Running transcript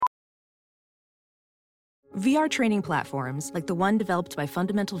VR training platforms, like the one developed by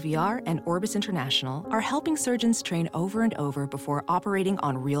Fundamental VR and Orbis International, are helping surgeons train over and over before operating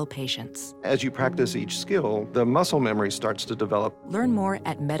on real patients. As you practice each skill, the muscle memory starts to develop. Learn more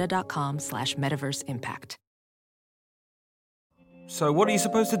at meta.com/metaverseimpact. So what are you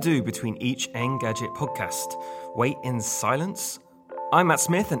supposed to do between each Engadget podcast? Wait in silence? I'm Matt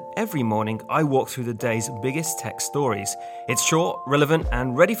Smith, and every morning I walk through the day's biggest tech stories. It's short, relevant,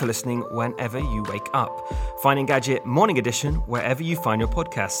 and ready for listening whenever you wake up. Find Engadget Morning Edition wherever you find your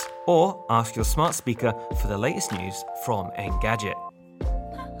podcasts, or ask your smart speaker for the latest news from Engadget.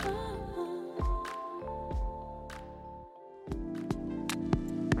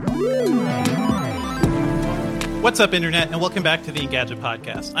 What's up, Internet, and welcome back to the Engadget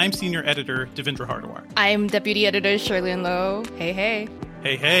podcast. I'm Senior Editor Devindra Hardawar. I'm Deputy Editor Shirley Lowe. Hey, hey.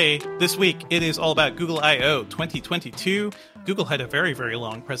 Hey, hey. This week, it is all about Google I/O 2022. Google had a very, very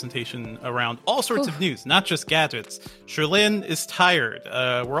long presentation around all sorts of news, not just gadgets. Sherlyn is tired.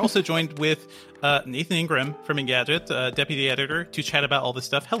 We're also joined with Nathan Ingram from Engadget, Deputy Editor, to chat about all this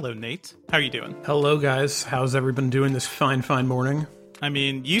stuff. Hello, Nate. How are you doing? Hello, guys. How's everyone doing this fine morning? I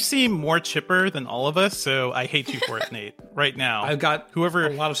mean, you seem more chipper than all of us, so I hate you for it, Nate, right now. I've got a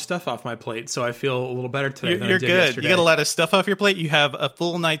lot of stuff off my plate, so I feel a little better today than I did good. yesterday. You got a lot of stuff off your plate. You have a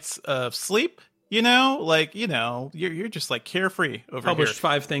full night's of sleep, you're just like carefree over Published here.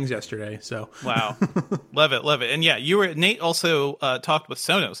 5 things yesterday, so. Wow. Love it. And yeah, Nate also talked with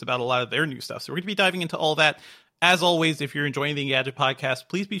Sonos about a lot of their new stuff, so we're going to be diving into all that. As always, if you're enjoying the Engadget podcast,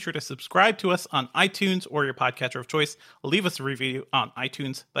 please be sure to subscribe to us on iTunes or your podcatcher of choice. Leave us a review on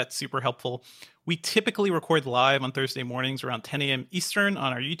iTunes. That's super helpful. We typically record live on Thursday mornings around 10 a.m. Eastern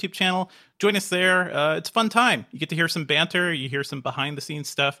on our YouTube channel. Join us there. It's a fun time. You get to hear some banter. You hear some behind-the-scenes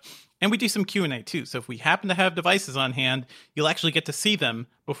stuff. And we do some Q&A, too. So if we happen to have devices on hand, you'll actually get to see them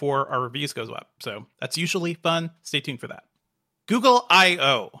before our reviews goes up. So that's usually fun. Stay tuned for that. Google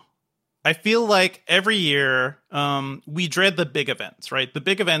I/O. I feel like every year we dread the big events, right? The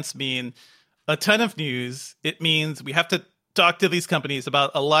big events mean a ton of news. It means we have to talk to these companies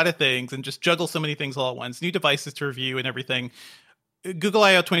about a lot of things and just juggle so many things all at once, new devices to review and everything. Google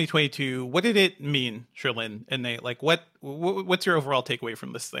I/O 2022, what did it mean, Sherlyn and Nate? Like, what's your overall takeaway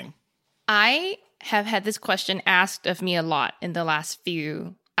from this thing? I have had this question asked of me a lot in the last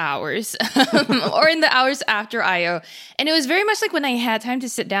few hours or in the hours after I/O, and it was very much like when I had time to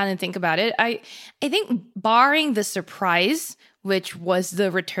sit down and think about it. I think barring the surprise, which was the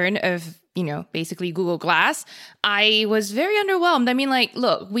return of basically Google Glass, I was very underwhelmed. I mean, like,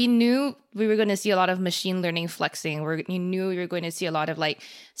 look, we knew we were going to see a lot of machine learning flexing. We knew we were going to see a lot of like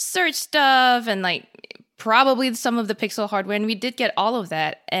search stuff and like probably some of the Pixel hardware, and we did get all of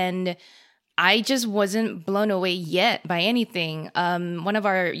that. And I just wasn't blown away yet by anything. One of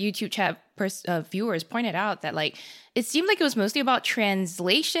our YouTube chat viewers pointed out that like it seemed like it was mostly about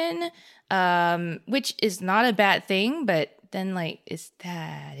translation, which is not a bad thing. But then, like, is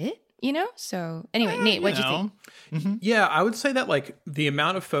that it? So anyway, Nate, what'd you think? Mm-hmm. Yeah, I would say that like the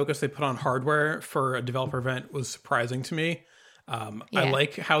amount of focus they put on hardware for a developer event was surprising to me. I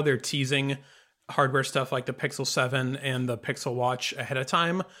like how they're teasing hardware stuff like the Pixel 7 and the Pixel Watch ahead of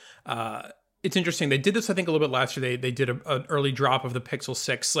time. It's interesting. They did this, I think, a little bit last year. They did an early drop of the Pixel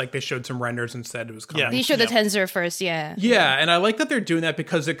 6. Like, they showed some renders and said it was coming. Yeah, they showed the Tensor first, yeah. Yeah, and I like that they're doing that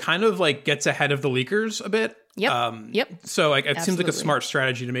because it kind of, like, gets ahead of the leakers a bit. Yep. So, like, it seems like a smart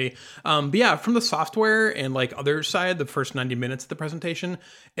strategy to me. But yeah, from the software and, like, other side, the first 90 minutes of the presentation,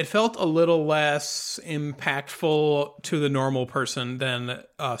 it felt a little less impactful to the normal person than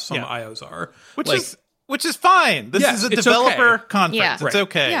some I/Os are. Which is fine. This is a developer conference. Yeah. It's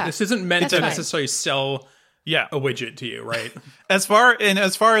okay. Yeah. This isn't meant to necessarily sell a widget to you, right? As far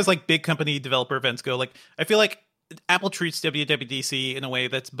as like big company developer events go, like I feel like Apple treats WWDC in a way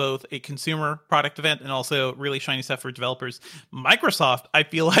that's both a consumer product event and also really shiny stuff for developers. Microsoft, I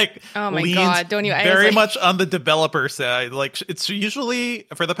feel like, leans very much on the developer side. Like, it's usually,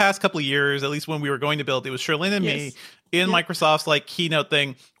 for the past couple of years, at least when we were going to build, it was Sherlyn and me in Microsoft's like keynote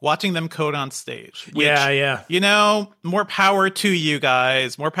thing, watching them code on stage. Which, more power to you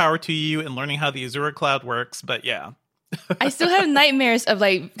guys, more power to you in learning how the Azure cloud works. But yeah. I still have nightmares of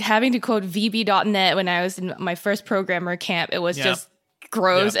like having to code VB.NET when I was in my first programmer camp. It was just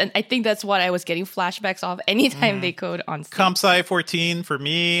gross. And I think that's what I was getting flashbacks of anytime they code on stage. Comp Sci 14 for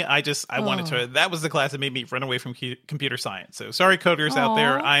me, I wanted to, that was the class that made me run away from computer science. So sorry, coders out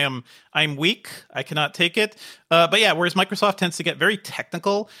there. I'm weak. I cannot take it. But yeah, whereas Microsoft tends to get very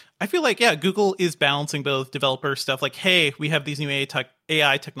technical, I feel like, Google is balancing both developer stuff like, hey, we have these new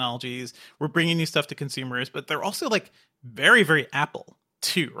AI technologies. We're bringing new stuff to consumers, but they're also like very, very Apple.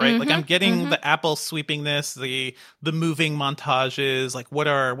 too, right? Like I'm getting the Apple sweepingness, the moving montages, like what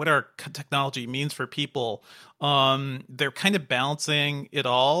our technology means for people. They're kind of balancing it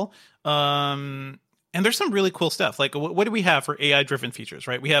all. And there's some really cool stuff. Like what do we have for AI driven features,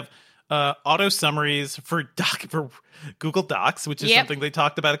 right? We have auto summaries for Google Docs, which is something they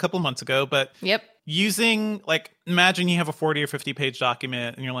talked about a couple months ago, but using, like, imagine you have a 40 or 50 page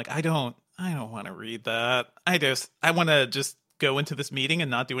document and you're like, I don't want to read that. I want to just go into this meeting and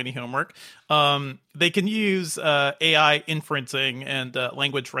not do any homework. They can use AI inferencing and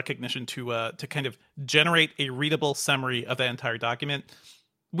language recognition to kind of generate a readable summary of that entire document.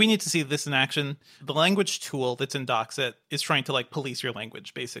 We need to see this in action. The language tool that's in DocSet is trying to, like, police your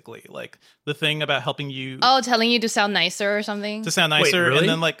language, basically. Like, the thing about helping you... Oh, telling you to sound nicer or something? To sound nicer. Wait, really? And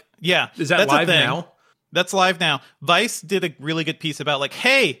then, like, yeah. Is that live now? That's live now. Vice did a really good piece about, like,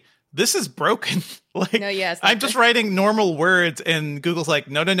 hey, this is broken. Like, no, yes, I'm just writing normal words, and Google's like,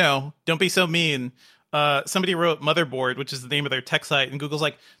 no, don't be so mean. Somebody wrote Motherboard, which is the name of their tech site, and Google's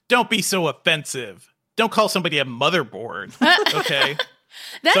like, don't be so offensive. Don't call somebody a motherboard. Okay.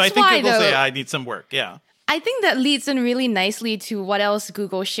 That's so I think why, Google's though, AI needs some work. Yeah. I think that leads in really nicely to what else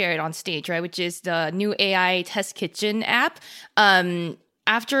Google shared on stage, right? Which is the new AI Test Kitchen app.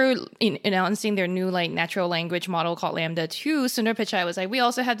 After announcing their new, like, natural language model called LaMDA 2, Sundar Pichai was like, we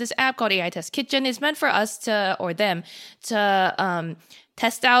also have this app called AI Test Kitchen. It's meant for us to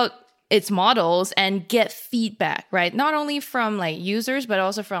test out its models and get feedback, right? Not only from, like, users, but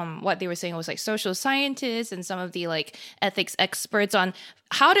also from what they were saying was, like, social scientists and some of the, like, ethics experts on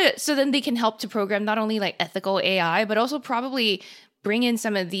how to, so then they can help to program not only, like, ethical AI, but also probably bring in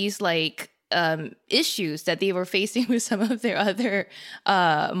some of these, like, issues that they were facing with some of their other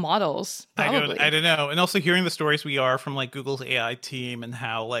models. Probably. I don't know. And also hearing the stories we are from, like, Google's AI team and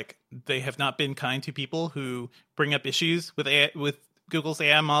how, like, they have not been kind to people who bring up issues with AI, with Google's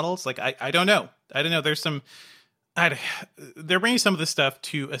AI models. Like, I don't know. There's some, they're bringing some of this stuff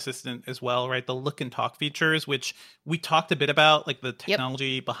to Assistant as well, right? The look and talk features, which we talked a bit about, like the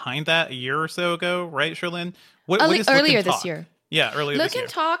technology behind that a year or so ago, right, Sherlyn? What is earlier this year? Yeah, earlier this year. Look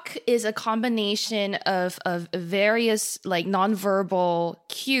and Talk is a combination of various, like, nonverbal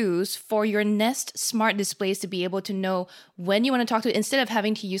cues for your Nest smart displays to be able to know when you want to talk to it instead of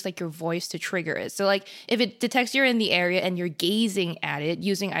having to use, like, your voice to trigger it. So, like, if it detects you're in the area and you're gazing at it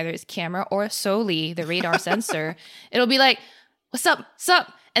using either its camera or solely the radar sensor, it'll be like, what's up?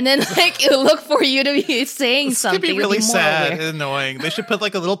 And then, like, it'll look for you to be saying something. It'd be really sad and annoying. They should put,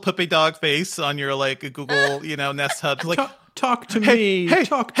 like, a little puppy dog face on your, like, Google, Nest Hub. Like, talk to me.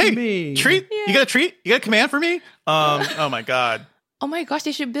 Talk to me. Treat? Yeah. You got a treat? You got a command for me? Oh my God. Oh my gosh,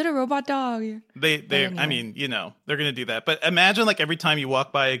 they should build a robot dog. Anyway. I mean, they're going to do that. But imagine, like, every time you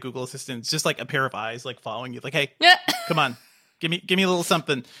walk by a Google Assistant, it's just, like, a pair of eyes, like, following you. Like, hey, come on. Give me a little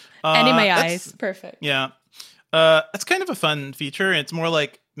something. And in my eyes. Perfect. Yeah. It's kind of a fun feature. It's more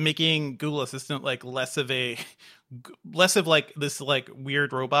like making Google Assistant, like, less of like this, like,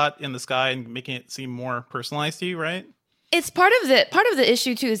 weird robot in the sky and making it seem more personalized to you, right? It's part of the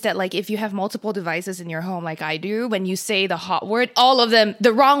issue too, is that, like, if you have multiple devices in your home, like I do, when you say the hot word, all of them,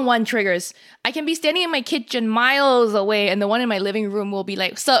 the wrong one triggers. I can be standing in my kitchen miles away and the one in my living room will be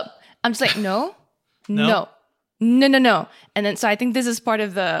like, sup? I'm just like, no. And then, so I think this is part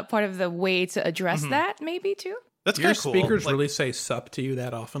of the way to address that, maybe too. That's your cool. Speakers really say sup to you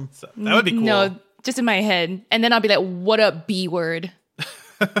that often? That would be cool. No, just in my head. And then I'll be like, what up, B word?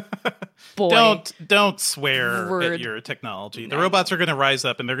 Boy. Don't swear at your technology. The robots are going to rise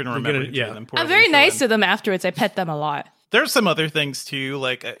up and they're going to remember you. I'm very nice to them afterwards. I pet them a lot. There's some other things too,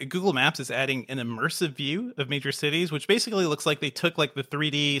 like Google Maps is adding an immersive view of major cities, which basically looks like they took, like, the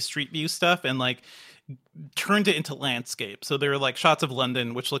 3D Street View stuff and, like, turned it into landscape. So there are, like, shots of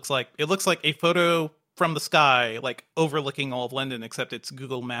London, which looks like a photo from the sky, like, overlooking all of London, except it's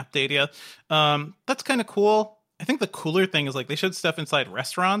Google Map data. That's kind of cool. I think the cooler thing is, like, they showed stuff inside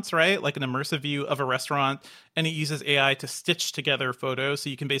restaurants, right? Like an immersive view of a restaurant, and it uses AI to stitch together photos. So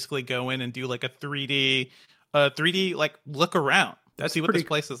you can basically go in and do, like, a 3D like, look around. That's see what this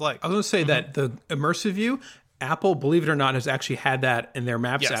place is like. I was going to say that the immersive view, Apple, believe it or not, has actually had that in their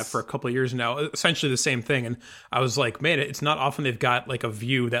Maps app for a couple of years now. Essentially the same thing. And I was like, man, it's not often they've got, like, a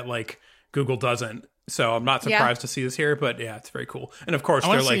view that, like, Google doesn't. So I'm not surprised to see this here, but yeah, it's very cool. And of course,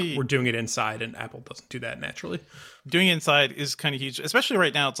 they're like, we're doing it inside, and Apple doesn't do that naturally. Doing it inside is kind of huge, especially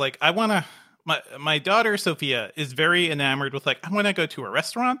right now. It's like, my daughter, Sophia, is very enamored with, like, I want to go to a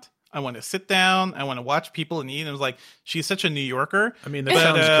restaurant. I want to sit down. I want to watch people and eat. And I was like, she's such a New Yorker. I mean, that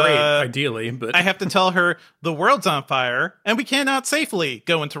sounds great, ideally, but I have to tell her the world's on fire and we cannot safely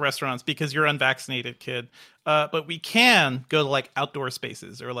go into restaurants because you're unvaccinated, kid. But we can go to like outdoor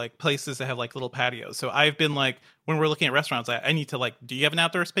spaces or like places that have like little patios. So I've been like, when we're looking at restaurants, I need to like, do you have an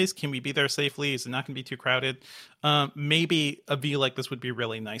outdoor space? Can we be there safely? Is it not going to be too crowded? Maybe a view like this would be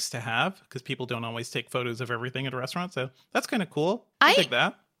really nice to have because people don't always take photos of everything at a restaurant. So that's kind of cool. I think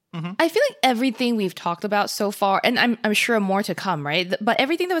that. Mm-hmm. I feel like everything we've talked about so far, and I'm sure more to come, right? But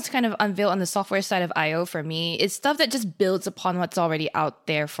everything that was kind of unveiled on the software side of I/O for me is stuff that just builds upon what's already out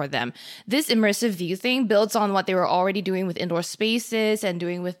there for them. This immersive view thing builds on what they were already doing with indoor spaces and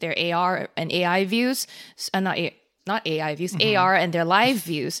doing with their AR and AI views, not AI views, AR and their live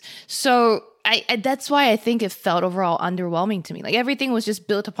views. So I that's why I think it felt overall underwhelming to me. Like everything was just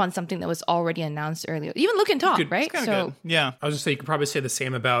built upon something that was already announced earlier. Even Look and Talk, right? So good. Yeah, I was just saying you could probably say the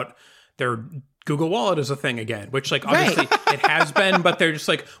same about their Google Wallet as a thing again, which like obviously it has been, but they're just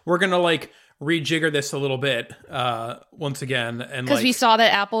like, we're gonna like rejigger this a little bit once again, and because like, we saw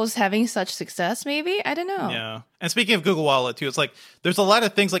that Apple's having such success. Maybe I don't know. Yeah, and speaking of Google Wallet too, it's like there's a lot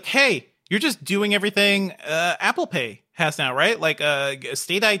of things like, hey, you're just doing everything Apple Pay has now, right? Like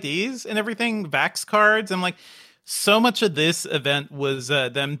state IDs and everything, Vax cards. I'm like, so much of this event was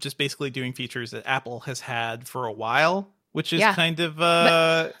them just basically doing features that Apple has had for a while, which is kind of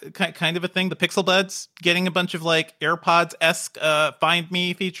a thing. The Pixel Buds getting a bunch of like AirPods-esque Find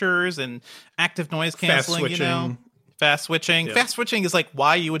Me features and active noise canceling, fast switching. Yeah. Fast switching is like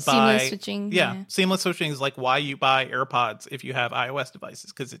why you would buy seamless switching. Yeah, seamless switching is like why you buy AirPods if you have iOS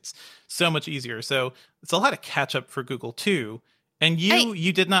devices because it's so much easier. So it's a lot of catch up for Google too. And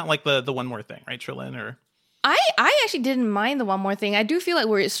you did not like the one more thing, right, Trillin? Or I actually didn't mind the one more thing. I do feel like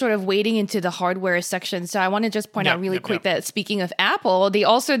we're sort of wading into the hardware section. So I want to just point out really quick that speaking of Apple, they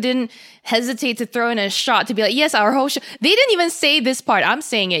also didn't hesitate to throw in a shot to be like, yes, our whole show. They didn't even say this part. I'm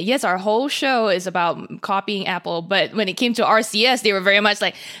saying it. Yes, our whole show is about copying Apple. But when it came to RCS, they were very much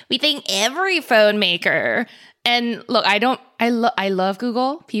like, we think every phone maker. And look, I love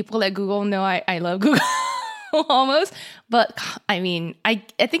Google. People at Google know I love Google. Almost, but I mean, I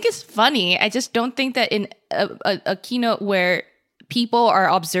think it's funny. I just don't think that in a keynote where people are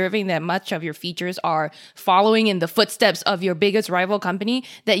observing that much of your features are following in the footsteps of your biggest rival company,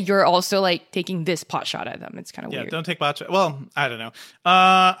 that you're also like taking this pot shot at them. It's kind of weird. Yeah, don't take pot shot. Well, I don't know.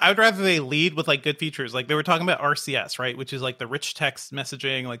 I would rather they lead with like good features. Like they were talking about RCS, right? Which is like the rich text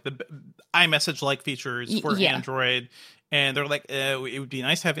messaging, like the iMessage-like features for Android. And they're like, it would be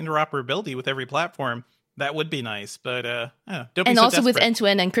nice to have interoperability with every platform. That would be nice, but don't be and so also desperate. with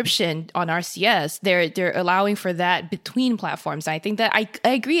end-to-end encryption on RCS, they're allowing for that between platforms. I think that I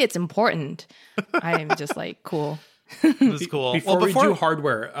agree it's important. I'm just like, cool. This is cool. Before we do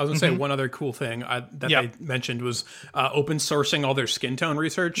hardware, I was going to say one other cool thing that they mentioned was open sourcing all their skin tone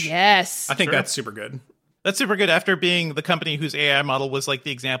research. Yes. I think that's super good. That's super good after being the company whose AI model was like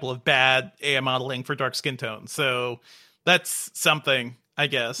the example of bad AI modeling for dark skin tone. So that's something, I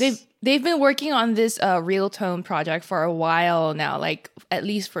guess. They've been working on this Real Tone project for a while now, like at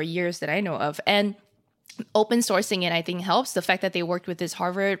least for years that I know of. And open sourcing it, I think, helps. The fact that they worked with this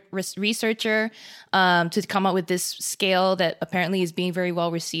Harvard researcher to come up with this scale that apparently is being very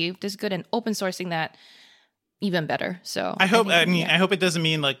well received is good. And open sourcing that even better. So I hope it doesn't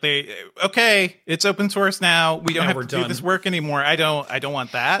mean like it's open source now. We don't have to do this work anymore. I don't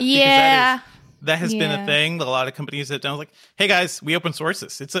want that. Yeah. That has been a thing. A lot of companies have done like, hey guys, we open source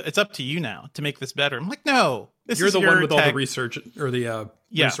this. It's up to you now to make this better. I'm like, no, you're the one with all the research or the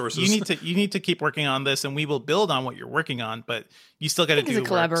resources. You need to keep working on this, and we will build on what you're working on. But you still got to do the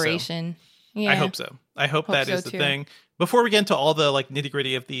collaboration. So I hope so. I hope that is the thing. Before we get into all the like nitty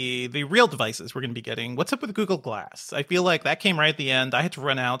gritty of the real devices we're going to be getting, what's up with Google Glass? I feel like that came right at the end. I had to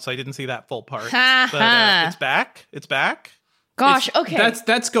run out, so I didn't see that full part. But it's back. It's back. Gosh, okay.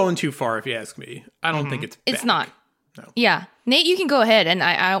 That's going too far if you ask me. I don't think it's back. It's not. No. Yeah. Nate, you can go ahead and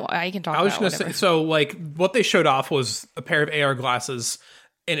I can talk about it. I was going to say, so like what they showed off was a pair of AR glasses,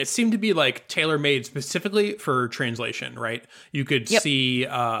 and it seemed to be like tailor-made specifically for translation, right? You could see,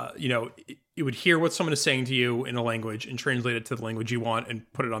 you would hear what someone is saying to you in a language and translate it to the language you want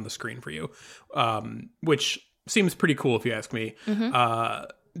and put it on the screen for you, which seems pretty cool if you ask me. Mm-hmm.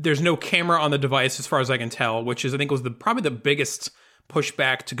 There's no camera on the device as far as I can tell, which is, I think, was probably the biggest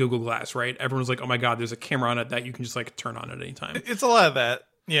pushback to Google Glass, right? Everyone was like, oh my God, there's a camera on it that you can just like turn on at any time. It's a lot of that.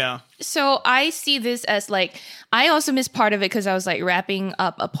 Yeah. So I see this as like, I also missed part of it because I was like wrapping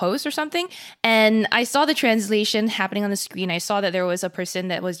up a post or something. And I saw the translation happening on the screen. I saw that there was a person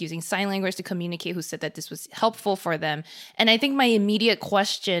that was using sign language to communicate who said that this was helpful for them. And I think my immediate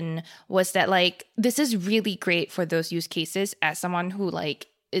question was that like, this is really great for those use cases. As someone who like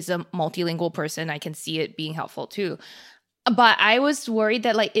is a multilingual person, I can see it being helpful too. But I was worried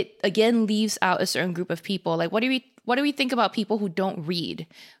that like it again leaves out a certain group of people. Like, what do we think about people who don't read,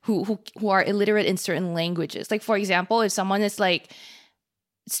 who are illiterate in certain languages? Like, for example, if someone is like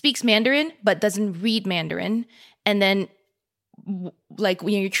speaks Mandarin but doesn't read Mandarin, and then like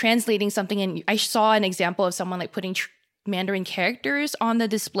when you're translating something, and I saw an example of someone like putting Mandarin characters on the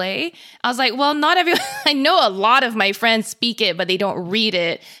display. I was like, well, not everyone. I know a lot of my friends speak it, but they don't read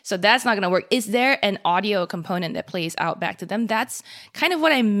it. So that's not going to work. Is there an audio component that plays out back to them? That's kind of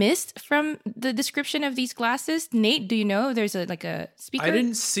what I missed from the description of these glasses. Nate, do you know there's a speaker? I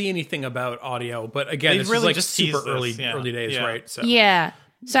didn't see anything about audio, but again, this really is like just super teased this. early days, Yeah. right? So Yeah.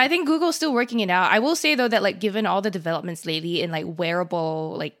 So I think Google's still working it out. I will say though that like given all the developments lately in like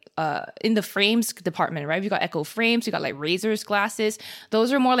wearable, like in the frames department, right? We got Echo frames, we got like Razer's glasses.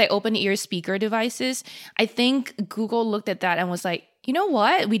 Those are more like open ear speaker devices. I think Google looked at that and was like, you know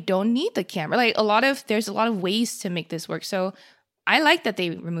what? We don't need the camera. Like there's a lot of ways to make this work. So I like that they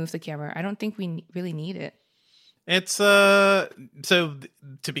removed the camera. I don't think we really need it. It's so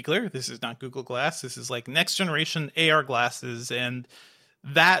to be clear, this is not Google Glass. This is like next generation AR glasses, and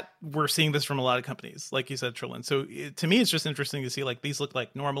that we're seeing this from a lot of companies, like you said, Trillin. So to me, it's just interesting to see like these look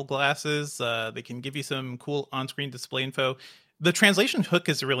like normal glasses. They can give you some cool on-screen display info. The translation hook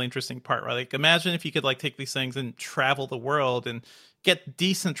is a really interesting part, right? Like imagine if you could like take these things and travel the world and get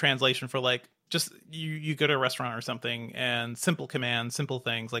decent translation for like just you go to a restaurant or something and simple commands, simple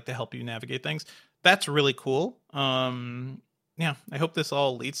things like to help you navigate things. That's really cool. Yeah, I hope this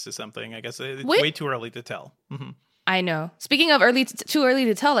all leads to something. I guess it's way too early to tell. Mm-hmm. I know. Speaking of too early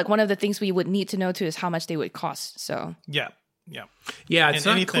to tell, like one of the things we would need to know too is how much they would cost. So yeah. It's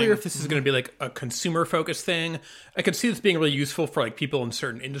not clear if this is going to be like a consumer focused thing. I could see this being really useful for like people in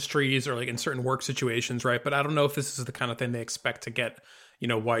certain industries or like in certain work situations, right? But I don't know if this is the kind of thing they expect to get,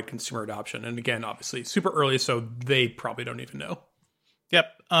 wide consumer adoption. And again, obviously super early, so they probably don't even know. Yep.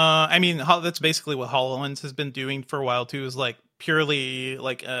 I mean, that's basically what HoloLens has been doing for a while too, is like purely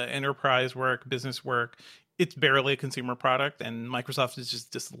like enterprise work, business work. It's barely a consumer product, and Microsoft is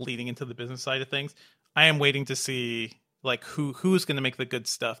just leading into the business side of things. I am waiting to see like who's going to make the good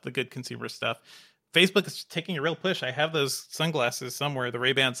stuff, the good consumer stuff. Facebook is taking a real push. I have those sunglasses somewhere, the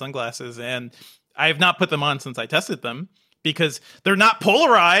Ray-Ban sunglasses, and I have not put them on since I tested them because they're not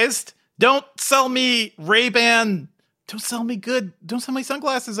polarized. Don't sell me Ray-Ban. Don't sell me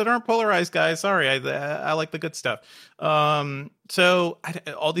sunglasses that aren't polarized, guys. Sorry, I like the good stuff. So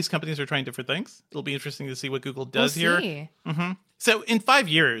all these companies are trying different things. It'll be interesting to see what Google does here. Mm-hmm. So in 5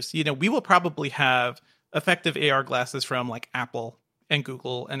 years, we will probably have effective AR glasses from like Apple and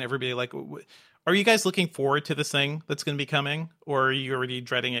Google and everybody. Like, are you guys looking forward to this thing that's going to be coming, or are you already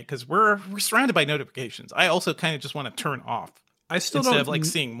dreading it? Because we're surrounded by notifications. I also kind of just want to turn off. Instead of like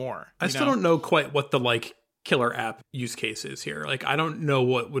seeing more. I still don't know quite what the like killer app use case is here. Like, I don't know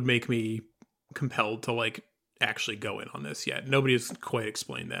what would make me compelled to like actually go in on this yet. Nobody has quite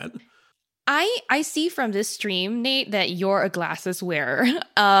explained that. I see from this stream, Nate, that you're a glasses wearer.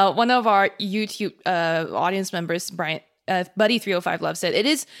 One of our YouTube audience members, Brian, Buddy305 Love, said it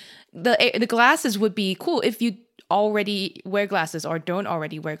is the glasses would be cool if you already wear glasses or don't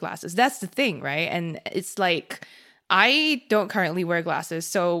already wear glasses. That's the thing, right? And it's like, I don't currently wear glasses,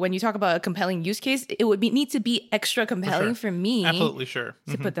 so when you talk about a compelling use case, it would need to be extra compelling for me. Absolutely sure.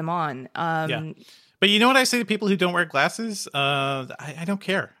 To put them on. Yeah. But you know what I say to people who don't wear glasses? I don't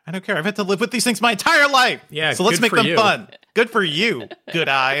care. I've had to live with these things my entire life. Yeah. So let's make them fun. Good for you. Good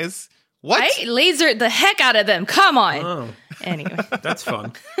eyes. What? I lasered the heck out of them. Come on. Oh. Anyway. That's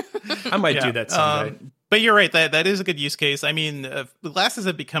fun. I might do that someday. But you're right. That is a good use case. I mean, the glasses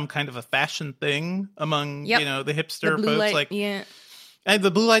have become kind of a fashion thing among, the hipster the blue folks. Light, like, yeah. And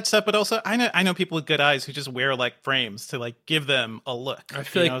the blue light stuff, but also I know people with good eyes who just wear like frames to like give them a look. I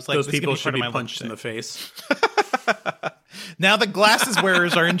feel like those people should be punched in the face. Now the glasses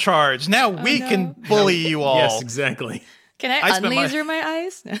wearers are in charge. Now we can bully you all. Yes, exactly. Can I unlaser my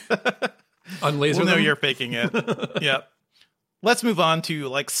eyes? Unlaser them? No, you're faking it. Yep. Let's move on to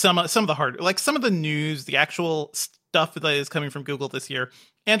like some of the news, the actual stuff that is coming from Google this year.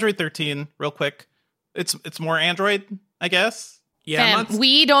 Android 13, real quick. It's more Android, I guess. Yeah,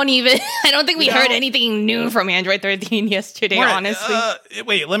 we don't even. I don't think we heard anything new from Android 13 yesterday. Right. Honestly,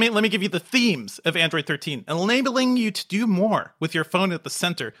 wait. Let me give you the themes of Android 13, enabling you to do more with your phone at the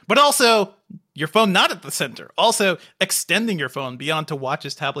center, but also your phone not at the center. Also extending your phone beyond to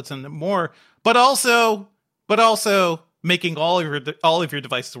watches, tablets, and more. But also making all of your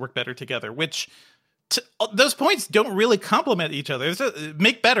devices work better together. Which those points don't really complement each other.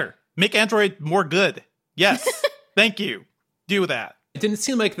 Make better. Make Android more good. Yes. Thank you. Do that. It didn't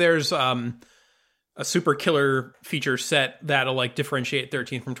seem like there's a super killer feature set that'll like differentiate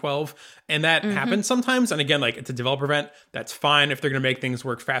 13 from 12, and that happens sometimes. And again, like it's a developer event, that's fine. If they're going to make things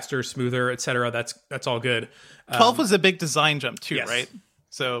work faster, smoother, etc., that's all good. 12 was a big design jump too, right?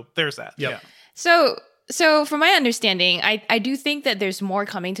 So there's that. Yep. Yeah. So from my understanding, I do think that there's more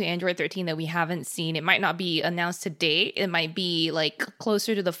coming to Android 13 that we haven't seen. It might not be announced today. It might be like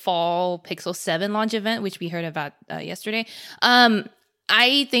closer to the fall Pixel 7 launch event, which we heard about yesterday.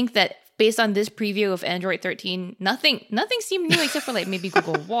 I think that based on this preview of Android 13, nothing seemed new except for like maybe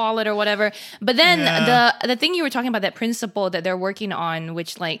Google Wallet or whatever. But then the thing you were talking about, that principle that they're working on,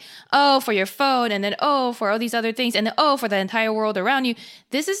 which like, for your phone, and then for all these other things, and then for the entire world around you.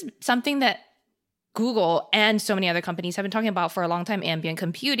 This is something that Google and so many other companies have been talking about for a long time, ambient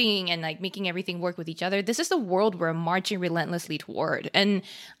computing and like making everything work with each other. This is the world we're marching relentlessly toward. And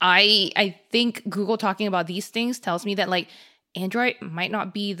I think Google talking about these things tells me that like Android might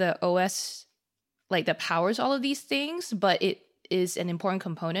not be the OS like that powers all of these things, but it is an important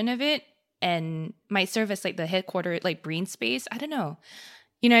component of it and might serve as like the headquarter, like brain space. I don't know.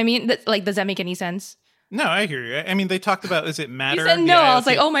 You know what I mean? Like, does that make any sense? No, I hear you. I mean, they talked about, is it Matter? You said no. I was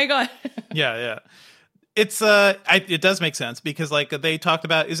like, oh my God. Yeah. It's it does make sense because like they talked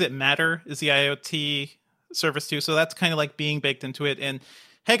about, is it Matter is the IoT service too, so that's kind of like being baked into it. And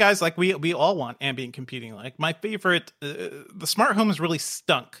hey guys, like we all want ambient computing. Like my favorite, the smart home has really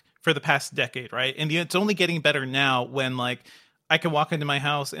stunk for the past decade, right? And it's only getting better now when like I can walk into my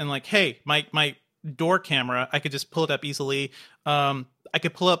house and like, hey, my door camera, I could just pull it up easily. I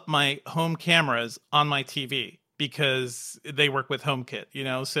could pull up my home cameras on my TV because they work with HomeKit, you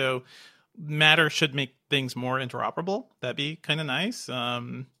know? So Matter should make things more interoperable. That'd be kind of nice.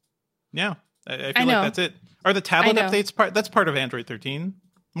 Yeah, I feel like that's it. Are the tablet updates that's part of Android 13?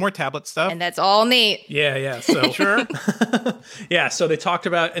 More tablet stuff. And that's all Nate. Yeah. So sure. Yeah, so they talked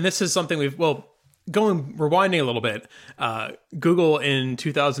about, and this is something rewinding a little bit, Google in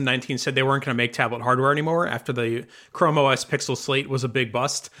 2019 said they weren't going to make tablet hardware anymore after the Chrome OS Pixel Slate was a big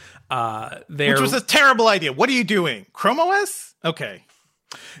bust. Which was a terrible idea. What are you doing? Chrome OS? Okay.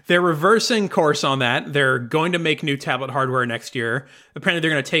 They're reversing course on that. They're going to make new tablet hardware next year. Apparently, they're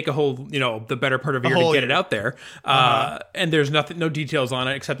going to take a whole, the better part of a year to get it out there. And there's no details on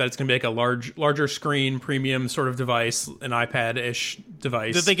it except that it's going to be like a larger screen, premium sort of device, an iPad-ish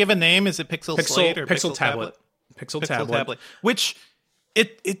device. Did they give a name? Is it Pixel Slate or Pixel Tablet? Pixel Tablet. Which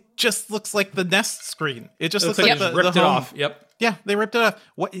it just looks like the Nest screen. It just looks like the ripped home. It off. Yep. Yeah, they ripped it off.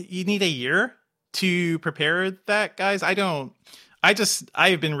 What, you need a year to prepare that, guys?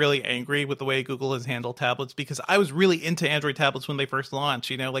 I've been really angry with the way Google has handled tablets because I was really into Android tablets when they first launched.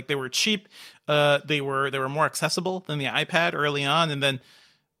 Like they were cheap, they were more accessible than the iPad early on, and then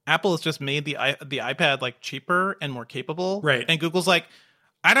Apple has just made the iPad like cheaper and more capable. Right. And Google's like,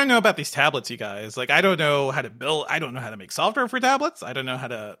 I don't know about these tablets, you guys. Like, I don't know how to build. I don't know how to make software for tablets. I don't know how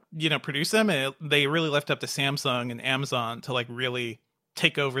to produce them. And they really left up to Samsung and Amazon to like really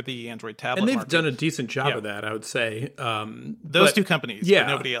take over the Android tablet and they've market. done a decent job of that, I would say. Those two companies, but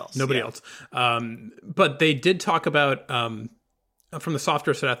nobody else. But they did talk about, from the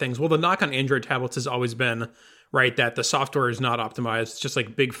software side of things, well, the knock on Android tablets has always been, right, that the software is not optimized. It's just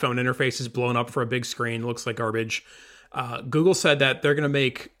like big phone interfaces blown up for a big screen, looks like garbage. Google said that they're going to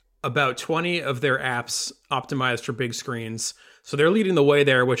make about 20 of their apps optimized for big screens. So they're leading the way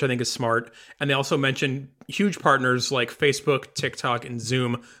there, which I think is smart. And they also mentioned huge partners like Facebook, TikTok, and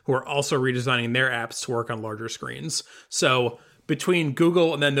Zoom, who are also redesigning their apps to work on larger screens. So between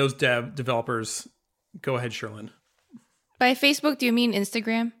Google and then those developers, go ahead, Sherlyn. By Facebook, do you mean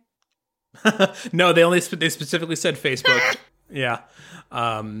Instagram? No, they specifically said Facebook. Yeah.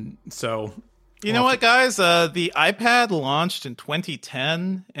 So... You know what, guys? The iPad launched in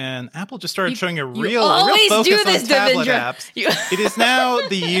 2010, and Apple just started showing a real focus on tablet apps. It is now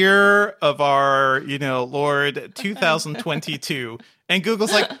the year of our, Lord 2022, and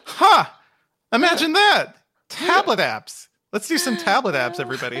Google's like, imagine that, tablet apps. Let's do some tablet apps,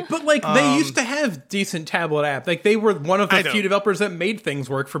 everybody. But like they used to have decent tablet apps. Like they were one of the few developers that made things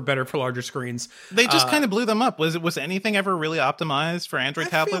work for larger screens. They just kind of blew them up. Was anything ever really optimized for Android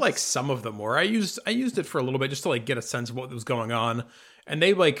tablets? I feel like some of them were. I used it for a little bit just to like get a sense of what was going on, and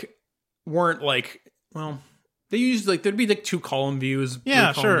they like weren't like they used like there'd be like 2 column views.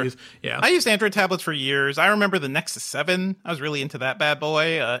 Yeah, sure. Views. Yeah, I used Android tablets for years. I remember the Nexus 7. I was really into that bad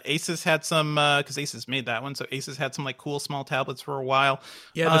boy. Asus had some because Asus made that one, so Asus had some like cool small tablets for a while.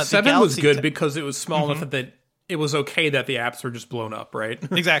 Yeah, the 7 was good because it was small enough that it was okay that the apps were just blown up, right?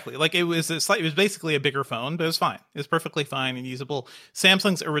 Exactly. Like it was basically a bigger phone, but it was fine. It was perfectly fine and usable.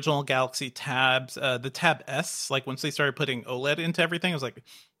 Samsung's original Galaxy Tabs, the Tab S, like once they started putting OLED into everything, I was like,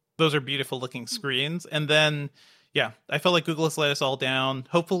 those are beautiful looking screens. And then, yeah, I felt like Google has let us all down.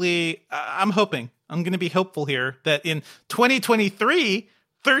 Hopefully, I'm going to be hopeful here that in 2023,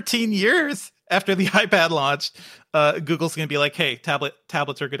 13 years after the iPad launched, Google's going to be like, hey,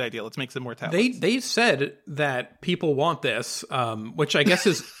 tablets are a good idea. Let's make some more tablets. They said that people want this, which I guess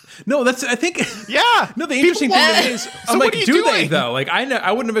is I think the interesting thing is I'm like, do they though? Like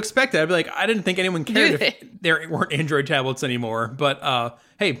I wouldn't have expected. I'd be like, I didn't think anyone cared if there weren't Android tablets anymore. But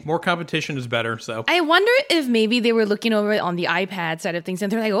hey, more competition is better. So I wonder if maybe they were looking over it on the iPad side of things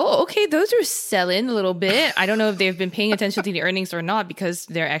and they're like, oh, okay, those are selling a little bit. I don't know if they've been paying attention to the earnings or not because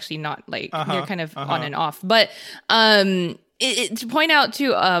they're actually not like they're kind of on and off. But to point out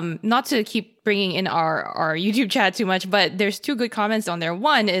too, not to keep bringing in our YouTube chat too much, but there's 2 good comments on there.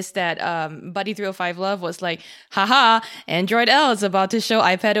 One is that Buddy305 Love was like, haha, Android L is about to show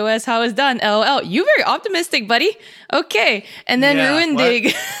iPad OS how it's done. LOL. You very optimistic, buddy. Okay. And then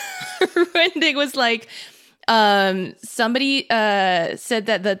Ruindig was like, somebody said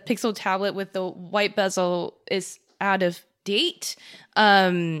that the Pixel tablet with the white bezel is out of date.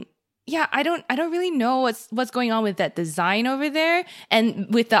 Yeah, I don't really know what's going on with that design over there,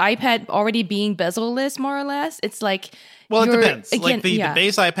 and with the iPad already being bezel-less, more or less. It's like, well, it depends. Again, like the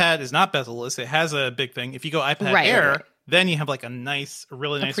base iPad is not bezel-less; it has a big thing. If you go iPad Air, then you have like a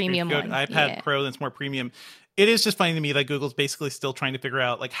really nice premium one. iPad Pro that's more premium. It is just funny to me that Google's basically still trying to figure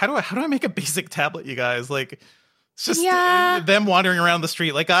out like how do I make a basic tablet, you guys? Like, it's just them wandering around the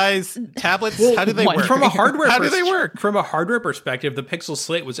street. Like, guys, tablets, how do they work? From a hardware how do they work? From a hardware perspective, the Pixel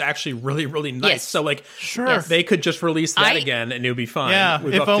Slate was actually really, really nice. Yes. So, like, they could just release that again and it would be fine. Yeah,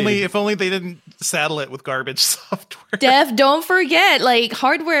 if only they didn't saddle it with garbage software. Dev, don't forget, like,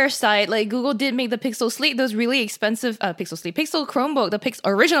 hardware side, like, Google did make the Pixel Slate, those really expensive Pixel Chromebook, the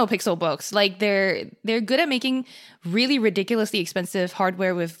original Pixel books. Like, they're good at making really ridiculously expensive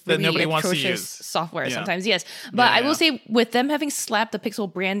hardware with really atrocious software sometimes. Yes. But I will say, with them having slapped the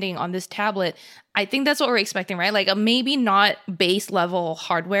Pixel branding on this tablet, I think that's what we're expecting, right? Like maybe not base level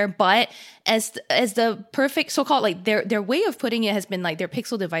hardware, but as the perfect so-called, like their way of putting it has been like their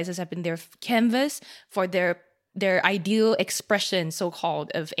Pixel devices have been their canvas for their ideal expression,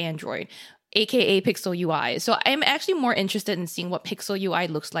 so-called, of Android, aka Pixel UI. So I'm actually more interested in seeing what Pixel UI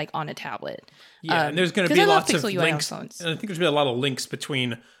looks like on a tablet. Yeah, and there's going to be lots of links. And I think there's going to be a lot of links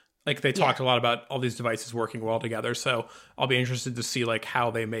between, like they talked a lot about all these devices working well together. So I'll be interested to see like how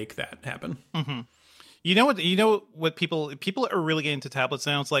they make that happen. Mm-hmm. You know what people are really getting into tablets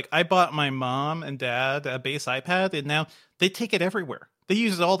now. It's like I bought my mom and dad a base iPad, and now they take it everywhere. They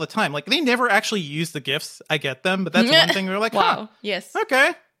use it all the time. Like they never actually use the gifts. I get them, but that's one thing. They're like, wow, yes,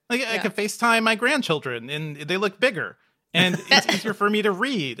 okay. Like I can FaceTime my grandchildren, and they look bigger. And it's easier for me to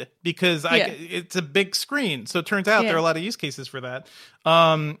read because it's a big screen. So it turns out there are a lot of use cases for that.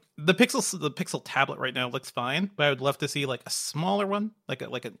 The Pixel tablet right now looks fine, but I would love to see like a smaller one, like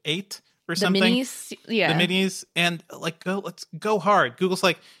an 8 or something. The minis, the minis, and like let's go hard. Google's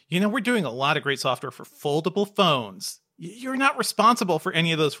like, we're doing a lot of great software for foldable phones. You're not responsible for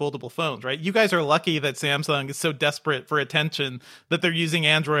any of those foldable phones, right? You guys are lucky that Samsung is so desperate for attention that they're using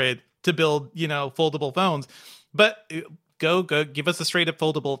Android to build, foldable phones. But go give us a straight up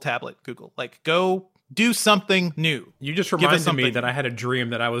foldable tablet, Google. Like go do something new. You just reminded me that I had a dream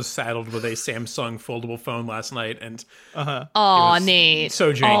that I was saddled with a Samsung foldable phone last night, and oh, Nate,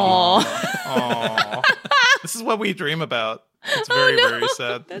 so janky. Aww. This is what we dream about. It's very very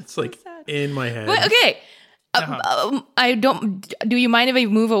sad. It's like sad. In my head. But, okay. I don't. Do you mind if I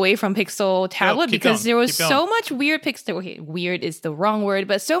move away from Pixel tablet because there was so much weird Pixel. Okay, weird is the wrong word,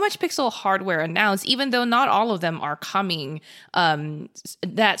 but so much Pixel hardware announced, even though not all of them are coming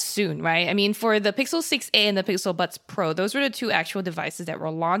that soon, right? I mean, for the Pixel 6a and the Pixel Buds Pro, those were the 2 actual devices that were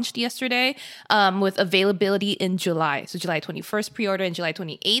launched yesterday, with availability in July. So July 21st pre-order and July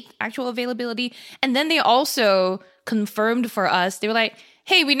 28th actual availability, and then they also confirmed for us. They were like,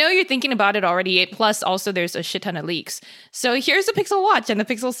 hey, we know you're thinking about it already. Plus, also, there's a shit ton of leaks. So here's the Pixel Watch and the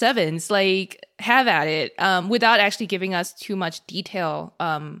Pixel 7s. Like, have at it without actually giving us too much detail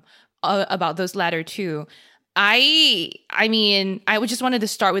about those latter two. I mean, I would just wanted to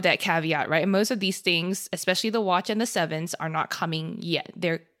start with that caveat, right? And most of these things, especially the watch and the 7s, are not coming yet.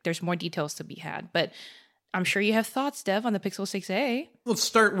 There's more details to be had, but I'm sure you have thoughts, Dev, on the Pixel 6a. Let's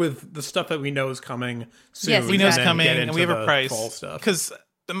start with the stuff that we know is coming soon. Yes, we know it's exactly. coming, and we have a price. Because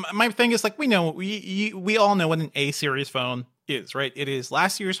my thing is, like, we know we all know what an A series phone is, right? It is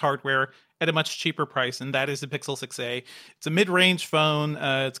last year's hardware at a much cheaper price, and that is the Pixel 6a. It's a mid-range phone.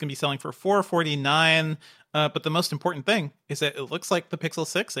 It's going to be selling for $449. But the most important thing is that it looks like the Pixel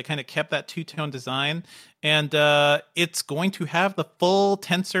 6. They kind of kept that two-tone design, and it's going to have the full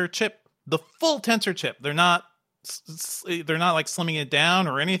Tensor chip. The full Tensor chip. They're not like slimming it down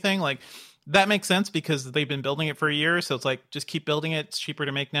or anything. Like, that makes sense because they've been building it for a year. So it's like, just keep building it. It's cheaper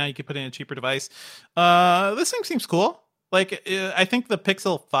to make now. You can put it in a cheaper device. This thing seems cool. Like, I think the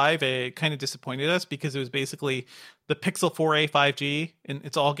Pixel 5a kind of disappointed us because it was basically the Pixel 4a 5G, and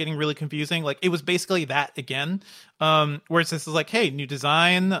it's all getting really confusing. Like, it was basically that again. Whereas this is like, hey, new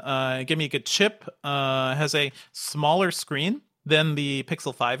design, give me a good chip, has a smaller screen than the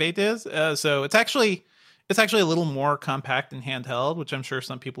Pixel 5a does. So it's actually a little more compact and handheld, which I'm sure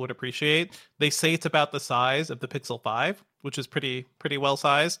some people would appreciate. They say it's about the size of the Pixel 5, which is pretty well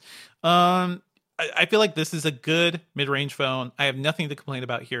sized. I feel like this is a good mid-range phone. I have nothing to complain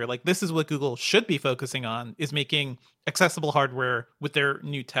about here. Like, this is what Google should be focusing on, is making accessible hardware with their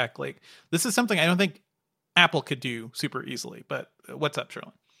new tech. Like, this is something I don't think Apple could do super easily. But what's up,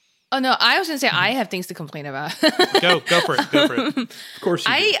 Sherlyn? Oh no, I was gonna say I have things to complain about. Go for it. Of course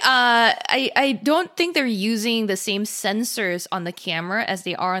you do. I don't think they're using the same sensors on the camera as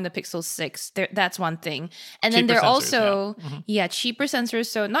they are on the Pixel 6. That's one thing. And then they're also cheaper sensors.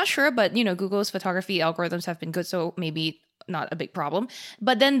 So not sure, but Google's photography algorithms have been good, so maybe not a big problem.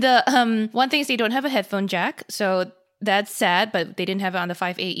 But then the one thing is they don't have a headphone jack, so that's sad, but they didn't have it on the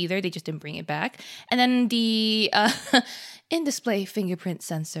 5A either. They just didn't bring it back. And then the in-display fingerprint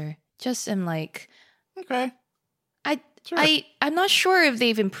sensor. Just am like, okay. I'm not sure if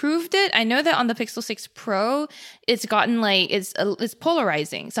they've improved it. I know that on the Pixel 6 Pro, it's gotten like it's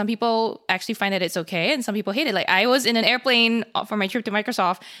polarizing. Some people actually find that it's okay, and some people hate it. Like, I was in an airplane for my trip to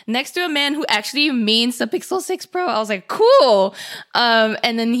Microsoft next to a man who actually mains the Pixel 6 Pro. I was like, cool.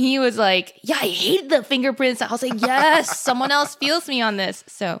 And then he was like, yeah, I hate the fingerprints. I was like, yes, someone else feels me on this.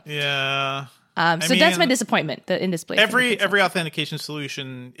 So yeah. So that's my disappointment, the in-display. Every authentication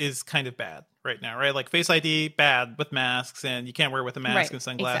solution is kind of bad right now, right? Like, Face ID, bad with masks, and you can't wear it with a mask and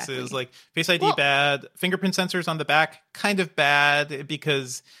sunglasses. Exactly. Like, Face ID, bad. Fingerprint sensors on the back, kind of bad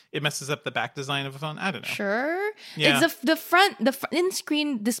because it messes up the back design of a phone. I don't know. Sure. Yeah. It's the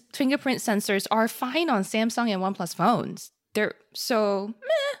in-screen fingerprint sensors are fine on Samsung and OnePlus phones. They're so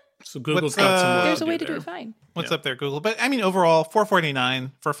meh. So Google's got some work. There's a way to there. do it fine. What's up there, Google? But I mean, overall,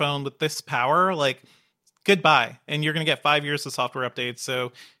 $449 for a phone with this power, like, goodbye. And you're going to get 5 years of software updates.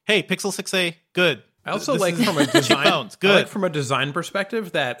 So, hey, Pixel 6a, good. I also like from a design phones, good. I like from a design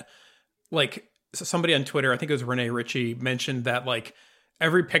perspective that, like, somebody on Twitter, I think it was Renee Ritchie, mentioned that, like,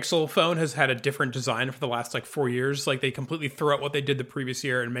 every Pixel phone has had a different design for the last, like, 4 years. Like, they completely throw out what they did the previous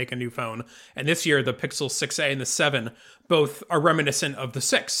year and make a new phone. And this year, the Pixel 6a and the 7 both are reminiscent of the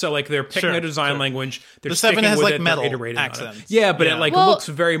 6. So, like, they're picking a design language. They're the 7 has, with like, it, metal iterating accents. on it. Yeah, but it looks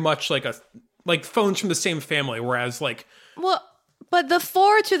very much like phones from the same family, whereas, like... Well... But the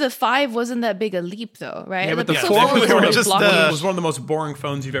 4 to the 5 wasn't that big a leap, though, right? Yeah, but the 4 was one of the most boring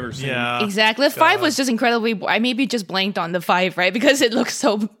phones you've ever seen. Yeah, exactly. The 5 was just incredibly. I maybe just blanked on the 5, right? Because it looks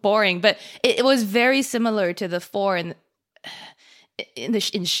so boring. But it was very similar to the 4 in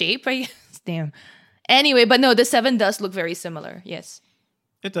shape, I guess. Damn. Anyway, but no, the 7 does look very similar. Yes,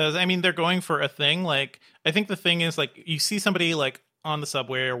 it does. I mean, they're going for a thing. Like, I think the thing is, like, you see somebody like on the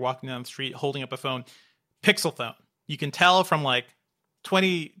subway or walking down the street holding up a phone, Pixel phone. You can tell from like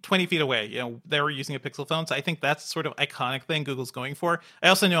 20 feet away, they were using a Pixel phone. So I think that's sort of iconic thing Google's going for. I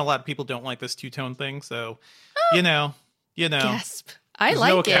also know a lot of people don't like this two-tone thing. So, Gasp. I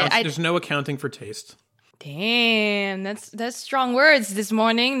like it. There's no accounting for taste. Damn, that's strong words this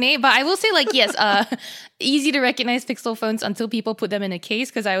morning, Nate. But I will say, like, yes, easy to recognize Pixel phones until people put them in a case.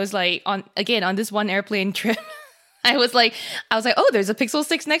 Because I was like, on this one airplane trip, I was like, oh, there's a Pixel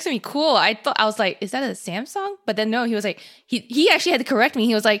 6 next to me. Cool. I was like, is that a Samsung? But then no, he was like, he actually had to correct me.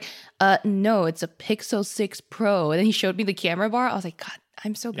 He was like, no, it's a Pixel 6 Pro. And then he showed me the camera bar. I was like, God,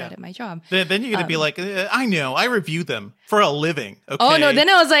 I'm so bad at my job. Then you're going to be like, I know, I review them for a living. Okay. Oh no, then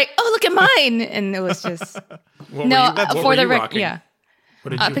I was like, oh, look at mine. And it was just, for the record, yeah.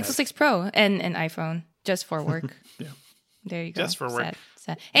 What did you Pixel have? 6 Pro and an iPhone just for work. Yeah. There you go. Just for work.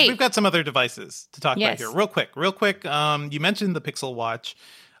 Sad. Hey, We've got some other devices to talk about Yes. here. Real quick. You mentioned the Pixel Watch.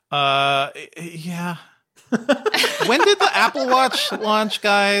 Yeah. When did the Apple Watch launch,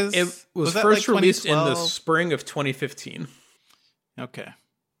 guys? It was that first like released in the 2012? spring of 2015. Okay.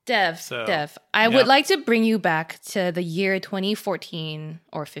 Dev, I yeah. would like to bring you back to the year 2014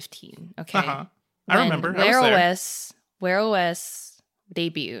 or 15. Okay. Uh-huh. I When remember. I was there. Wear OS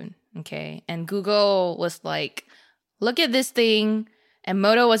debuted. Okay. And Google was like, look at this thing. And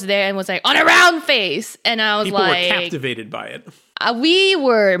Moto was there and was like, on a round face. And I was People like, were captivated by it. we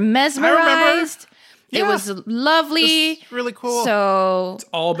were mesmerized. It Yeah. was lovely. It's really cool. So It's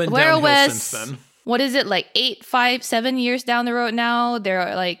all been Wear downhill OS, since then. what is it, like 8, 5, 7 years down the road now?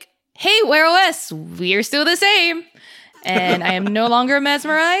 They're like, hey, Wear OS, we're still the same. And I am no longer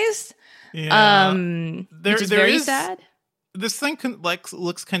mesmerized. yeah. Which is very sad. This thing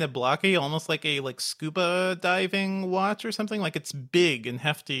looks kind of blocky, almost like a scuba diving watch or something. Like it's big and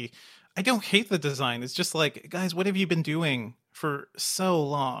hefty. I don't hate the design. It's just like, guys, what have you been doing for so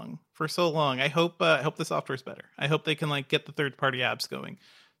long? I hope the software is better. I hope they can get the third party apps going.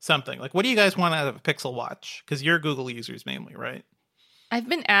 Something like, what do you guys want out of a Pixel Watch? Because you're Google users mainly, right? I've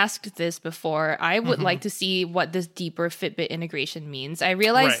been asked this before. I would like to see what this deeper Fitbit integration means. I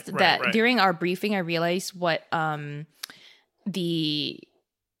realized that during our briefing, I realized what the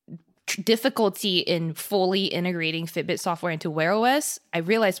difficulty in fully integrating Fitbit software into Wear OS. I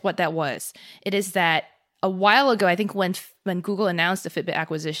realized what that was. It is that a while ago, I think when Google announced the Fitbit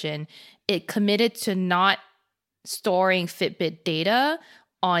acquisition, it committed to not storing Fitbit data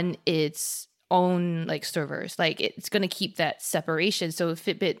on its own servers. It's going to keep that separation. So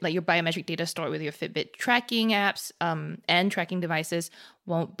Fitbit, your biometric data stored with your Fitbit tracking apps and tracking devices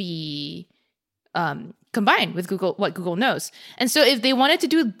won't be combined with what Google knows. And so if they wanted to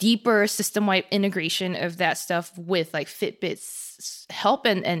do deeper system-wide integration of that stuff with Fitbit's help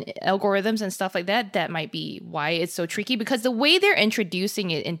and algorithms and stuff like that, that might be why it's so tricky, because the way they're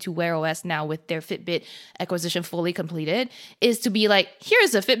introducing it into Wear OS now with their Fitbit acquisition fully completed is to be like,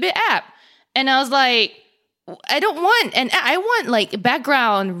 here's a Fitbit app. And I was like, I don't want, and I want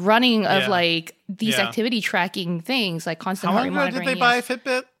background running of these activity tracking things, constant How heart long rate ago did monitoring. they buy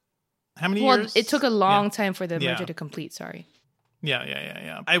Fitbit? How many years? It took a long time for the merger to complete. Sorry.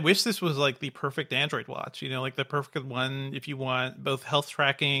 Yeah. I wish this was the perfect Android watch, the perfect one if you want both health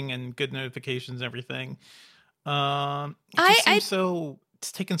tracking and good notifications and everything. It's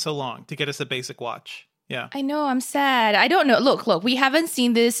taken so long to get us a basic watch. Yeah. I know, I'm sad. I don't know. Look, we haven't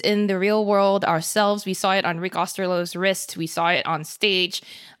seen this in the real world ourselves. We saw it on Rick Osterloh's wrist. We saw it on stage.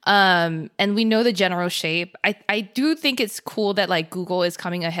 And we know the general shape. I do think it's cool that Google is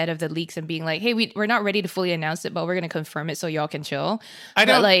coming ahead of the leaks and being like, hey, we're not ready to fully announce it, but we're going to confirm it so y'all can chill. I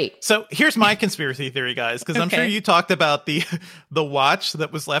know. But so here's my conspiracy theory, guys, because I'm sure you talked about the watch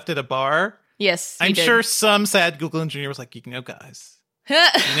that was left at a bar. Yes, I'm sure some sad Google engineer was like, guys,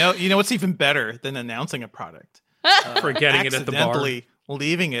 you know what's even better than announcing a product? Forgetting it at the bar. Accidentally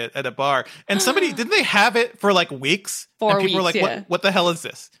leaving it at a bar. And somebody, didn't they have it for weeks? 4 and people weeks, were like, what the hell is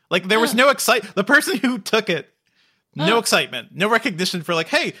this? There was no excitement. The person who took it, no excitement, no recognition for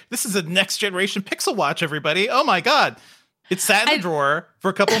hey, this is a next generation Pixel Watch, everybody. Oh my God. It sat in the drawer for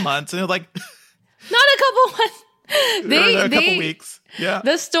a couple months and they're like, not a couple months. a couple weeks. Yeah.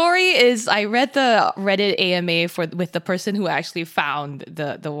 The story is, I read the Reddit AMA with the person who actually found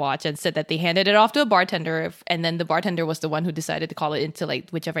the watch and said that they handed it off to a bartender, and then the bartender was the one who decided to call it into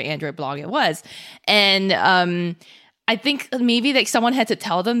whichever Android blog it was. And I think maybe someone had to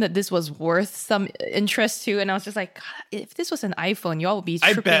tell them that this was worth some interest too. And I was just like, God, if this was an iPhone, y'all would be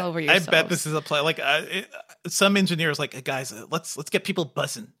tripping over yourselves. I bet this is a play. Some engineers guys, let's get people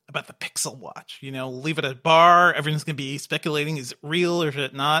buzzing about the Pixel Watch. Leave it at a bar. Everyone's gonna be speculating: is it real or is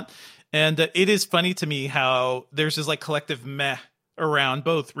it not? And it is funny to me how there's this collective meh around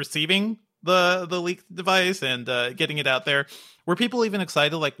both receiving the leaked device and getting it out there. Were people even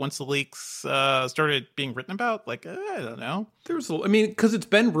excited once the leaks started being written about? I don't know. There was, because it's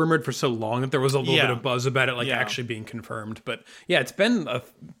been rumored for so long that there was a little bit Yeah. of buzz about it, actually being confirmed. But yeah, it's been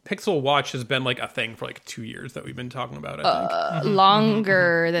Pixel Watch has been a thing for 2 years that we've been talking about. I think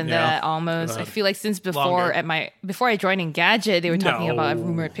Longer than Yeah. that, almost. I feel since before before I joined Engadget, they were talking about a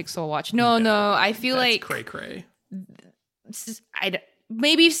rumored Pixel Watch. No, I feel that's cray.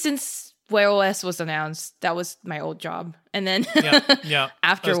 maybe since Wear OS was announced, that was my old job, and then Yeah.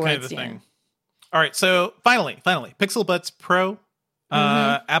 afterwards, That was kind of the thing. All right, so finally, Pixel Buds Pro.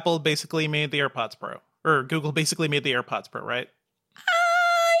 Apple basically made the AirPods Pro, or Google basically made the AirPods Pro, right?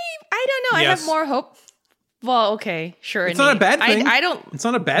 I don't know. Yes. I have more hope. Well, okay, sure. It's not a bad thing. I don't. It's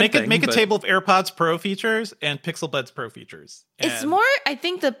not a bad thing. Make a table of AirPods Pro features and Pixel Buds Pro features. It's more. I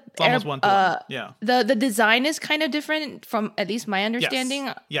think it's almost one to one. Yeah. The design is kind of different from at least my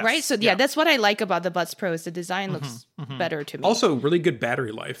understanding. Yes. Right. So yeah, that's what I like about the Buds Pros. The design looks better to me. Also, really good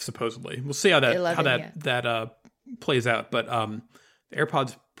battery life. Supposedly, we'll see how that plays out. But the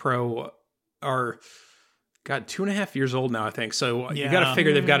AirPods Pro are. 2.5 years old now, I think. So you got to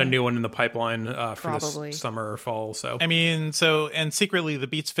figure they've got a new one in the pipeline for this summer or fall. So I mean, and secretly the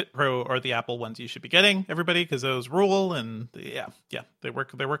Beats Fit Pro are the Apple ones you should be getting, everybody, because those rule and they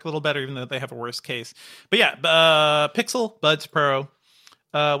work a little better, even though they have a worse case. But Pixel Buds Pro,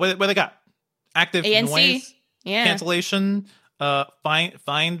 what they got? Active ANC. Noise cancellation.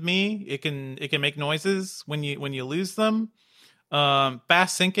 Find me. It can make noises when you lose them.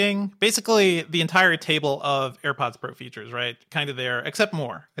 Fast syncing, basically the entire table of AirPods Pro features, right? Kind of there, except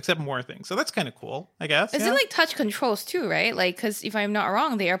more things. So that's kind of cool, I guess. Is it like touch controls too, right? Like, because if I'm not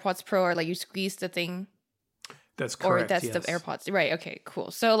wrong, the AirPods Pro are like you squeeze the thing. That's correct. Or that's the AirPods, right? Okay,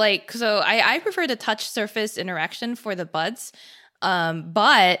 cool. So I prefer the touch surface interaction for the buds,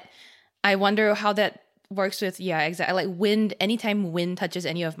 but I wonder how that works with exactly like wind. Anytime wind touches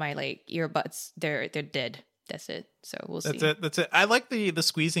any of my like earbuds, they're dead. That's it. So we'll see. That's it. I like the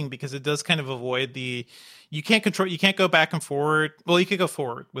squeezing because it does kind of avoid you can't go back and forward. Well, you could go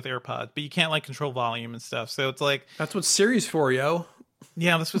forward with AirPods, but you can't like control volume and stuff. So it's like that's what Siri's for, yo.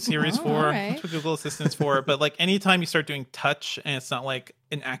 Yeah, that's what Siri's for. Right. That's what Google Assistant's for. But like anytime you start doing touch and it's not like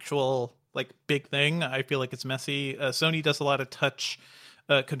an actual like big thing, I feel like it's messy. Sony does a lot of touch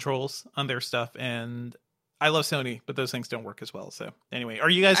controls on their stuff, and I love Sony, but those things don't work as well. So anyway, are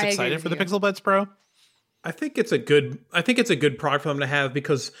you guys excited for the Pixel Buds Pro? I think it's a good product for them to have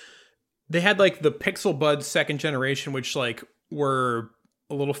because they had like the Pixel Buds second generation, which like were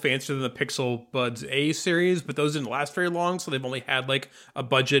a little fancier than the Pixel Buds A series, but those didn't last very long. So they've only had like a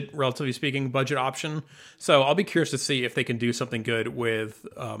relatively speaking, budget option. So I'll be curious to see if they can do something good with,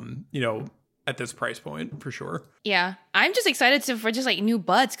 at this price point for sure. Yeah. I'm just excited for just like new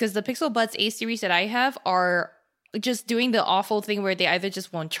buds because the Pixel Buds A series that I have are just doing the awful thing where they either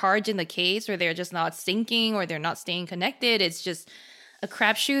just won't charge in the case or they're just not syncing or they're not staying connected. It's just a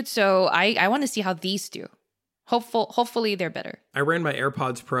crapshoot. So I want to see how these do. Hopefully they're better. I ran my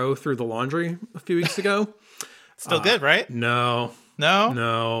AirPods Pro through the laundry a few weeks ago. Still good, right? No.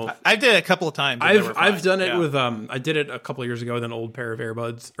 I did it a couple of times. I've done it with I did it a couple of years ago with an old pair of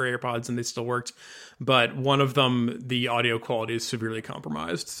AirPods and they still worked. But one of them, the audio quality is severely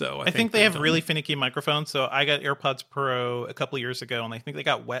compromised. So I think they have really finicky microphones. So I got AirPods Pro a couple of years ago, and I think they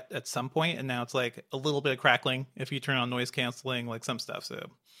got wet at some point, and now it's like a little bit of crackling if you turn on noise canceling, like some stuff.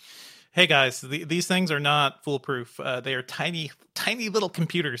 So hey guys, these things are not foolproof. They are tiny little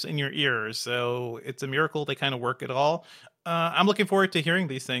computers in your ears. So it's a miracle they kind of work at all. I'm looking forward to hearing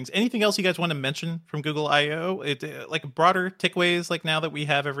these things. Anything else you guys want to mention from Google I/O? Like broader takeaways, like now that we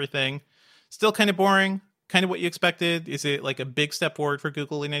have everything. Still kind of boring, kind of what you expected. Is it like a big step forward for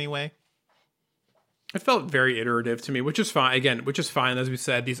Google in any way? It felt very iterative to me, which is fine. Again, which is fine. As we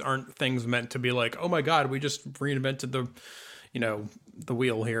said, these aren't things meant to be like, oh my God, we just reinvented the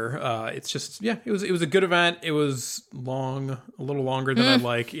wheel here. It's just, it was a good event. It was long, a little longer than I'd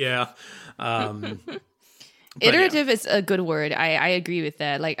like. Yeah. Iterative is a good word. I agree with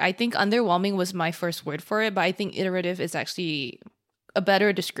that. Like, I think underwhelming was my first word for it, but I think iterative is actually a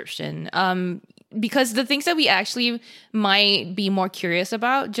better description. Because the things that we actually might be more curious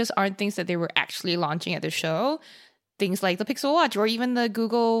about just aren't things that they were actually launching at the show. Things like the Pixel Watch or even the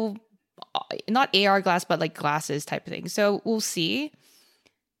Google, not AR glass, but like glasses type of thing. So we'll see.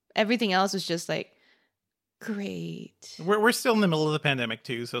 Everything else is just like, great. We're still in the middle of the pandemic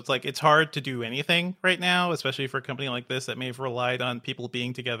too, so it's like it's hard to do anything right now, especially for a company like this that may have relied on people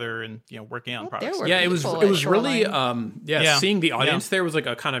being together and working on products. It was really seeing the audience there was like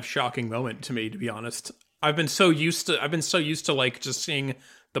a kind of shocking moment to me, to be honest. I've been so used to like just seeing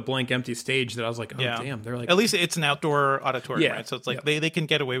the blank empty stage that I was like, oh damn, they're like, at least it's an outdoor auditorium, right? So it's like they can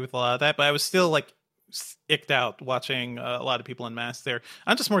get away with a lot of that, but I was still like icked out watching a lot of people in masks there.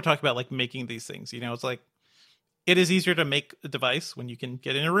 I'm just more talking about like making these things, it's like it is easier to make a device when you can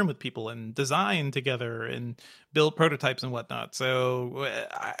get in a room with people and design together and build prototypes and whatnot. So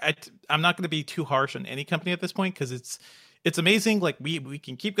I'm not going to be too harsh on any company at this point because it's amazing. Like we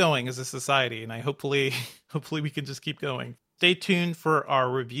can keep going as a society, and hopefully we can just keep going. Stay tuned for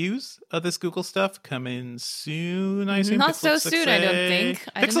our reviews of this Google stuff coming soon. I assume not so soon. I don't think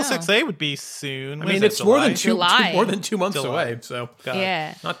Pixel 6a would be soon. I mean, it's more than 2 months away. So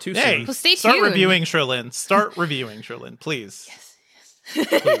not too soon. Well, stay tuned. Start reviewing Sherlyn. Start reviewing Sherlyn, please.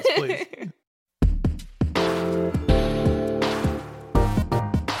 Yes. Please.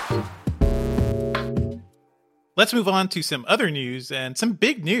 Let's move on to some other news and some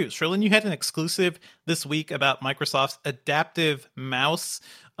big news. Cherlynn, you had an exclusive this week about Microsoft's adaptive mouse.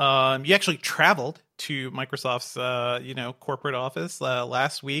 You actually traveled to Microsoft's, corporate office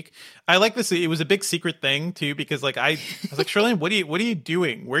last week. I like this. It was a big secret thing too, because like I was like, Cherlynn, what are you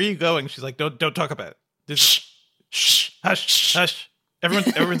doing? Where are you going? She's like, don't talk about it. Shh, hush, hush.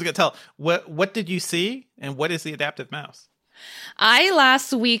 Everyone's gonna tell. What did you see, and what is the adaptive mouse? I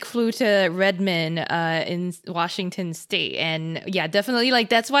last week flew to Redmond in Washington State. And yeah, definitely like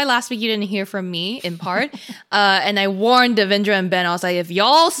that's why last week you didn't hear from me in part. And I warned Devendra and Ben, I was like, if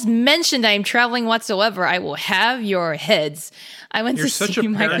y'all mentioned I'm traveling whatsoever, I will have your heads. I went You're to such see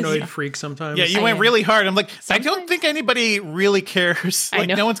a paranoid freak sometimes. Yeah, you went really hard. I'm like, I don't think anybody really cares. Like,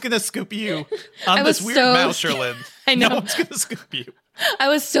 no one's going to scoop you on this weird mouse, Cherlynn. I know. No one's going to scoop you. I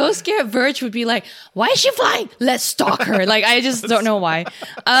was so scared Verge would be like, why is she flying? Let's stalk her. Like, I just don't know why.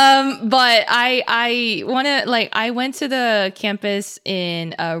 But I want to, like, I went to the campus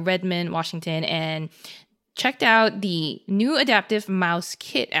in Redmond, Washington, and checked out the new adaptive mouse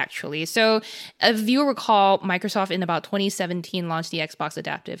kit, actually. So if you recall, Microsoft in about 2017 launched the Xbox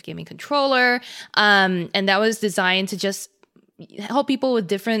Adaptive Gaming Controller. And that was designed to just help people with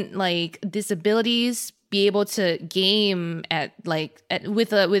different, like, disabilities be able to game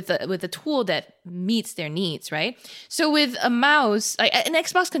with a tool that meets their needs, right? So with a mouse, an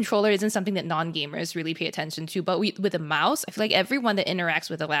Xbox controller isn't something that non-gamers really pay attention to, but with a mouse, I feel like everyone that interacts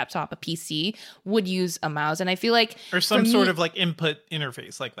with a laptop, a PC, would use a mouse. And I feel like or some sort of like input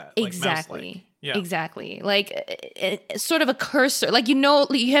interface like that. Exactly. Like mouse-like. Yeah. Exactly. Like it's sort of a cursor. Like, you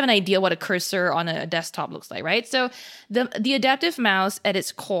have an idea what a cursor on a desktop looks like, right? So the adaptive mouse at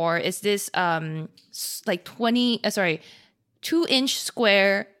its core is this 2-inch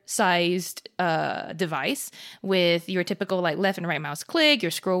square sized device with your typical like left and right mouse click, your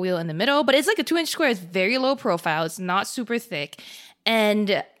scroll wheel in the middle, but it's like a 2-inch square. It's very low profile. It's not super thick.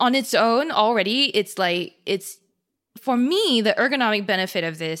 And on its own already, for me, the ergonomic benefit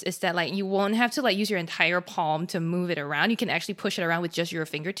of this is that like you won't have to like use your entire palm to move it around. You can actually push it around with just your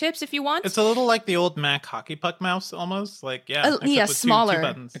fingertips if you want. It's a little like the old Mac hockey puck mouse almost. Like, smaller. Two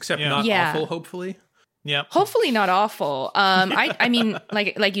buttons. Except not awful, hopefully. Yeah. Hopefully not awful. I mean,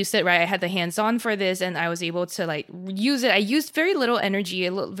 like you said, right? I had the hands-on for this, and I was able to like use it. I used very little energy,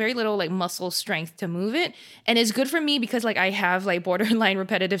 very little like muscle strength to move it, and it's good for me because like I have like borderline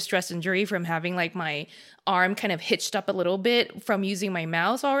repetitive stress injury from having like my arm kind of hitched up a little bit from using my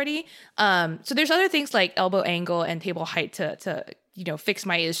mouse already. So there's other things like elbow angle and table height to fix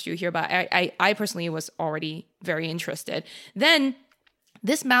my issue here, but I personally was already very interested. Then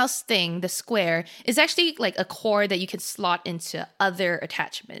this mouse thing, the square, is actually like a core that you can slot into other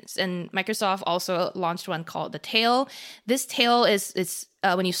attachments. And Microsoft also launched one called the Tail. This Tail is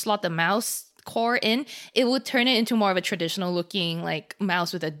when you slot the mouse core in, it would turn it into more of a traditional looking like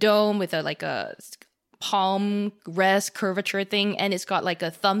mouse with a dome, with a palm rest curvature thing, and it's got like a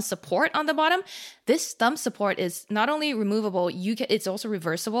thumb support on the bottom. This thumb support is not only removable, it's also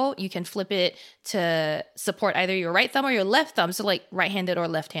reversible. You can flip it to support either your right thumb or your left thumb, so like right-handed or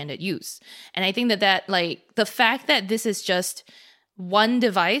left-handed use. And I think that like the fact that this is just one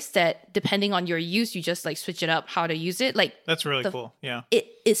device that depending on your use, you just like switch it up how to use it. Like that's really cool. Yeah. It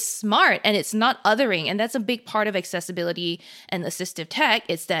is smart and it's not othering. And that's a big part of accessibility and assistive tech.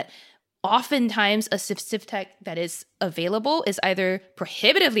 It's that oftentimes assistive tech that is available is either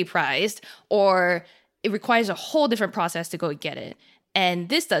prohibitively priced or it requires a whole different process to go get it. And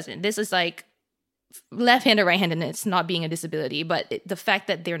this doesn't. This is like left-handed, right-handed, and it's not being a disability. But the fact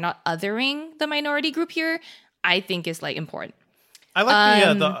that they're not othering the minority group here, I think is like important. I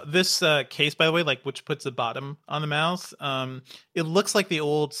like this case, by the way, like which puts the bottom on the mouse. It looks like the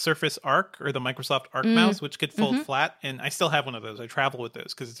old Surface Arc or the Microsoft Arc mouse, which could fold flat. And I still have one of those. I travel with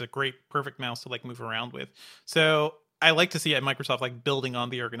those because it's a great, perfect mouse to like move around with. So I like to see at Microsoft like building on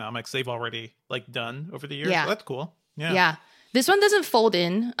the ergonomics they've already like done over the years. Yeah. So that's cool. Yeah. Yeah. This one doesn't fold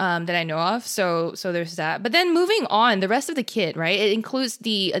in that I know of, so there's that. But then moving on, the rest of the kit, right? It includes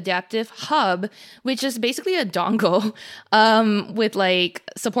the adaptive hub, which is basically a dongle with like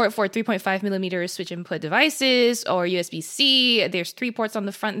support for 3.5 millimeter switch input devices or USB-C. There's 3 ports on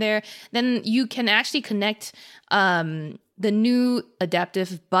the front there. Then you can actually connect the new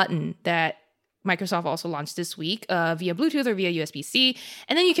adaptive button that Microsoft also launched this week via Bluetooth or via USB-C.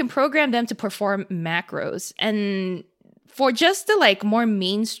 And then you can program them to perform macros. And for just the like more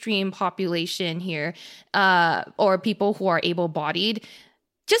mainstream population here, or people who are able-bodied,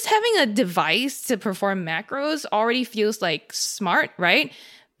 just having a device to perform macros already feels like smart, right?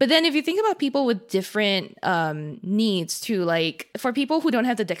 But then if you think about people with different needs too, like for people who don't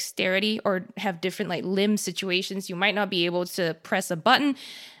have the dexterity or have different like limb situations, you might not be able to press a button.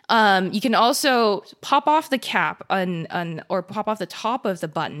 You can also pop off the cap or pop off the top of the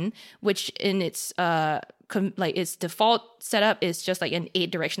button, which in its its default setup is just like an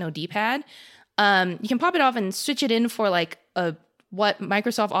 8-directional D-pad. You can pop it off and switch it in for like what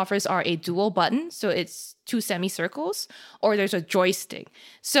Microsoft offers are a dual button. So it's 2 semicircles, or there's a joystick.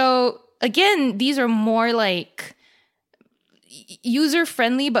 So again, these are more like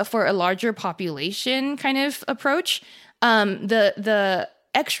user-friendly, but for a larger population kind of approach. The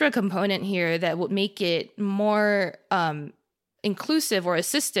extra component here that would make it more inclusive or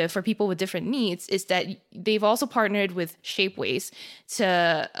assistive for people with different needs is that they've also partnered with Shapeways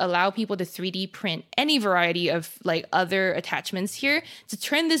to allow people to 3D print any variety of like other attachments here to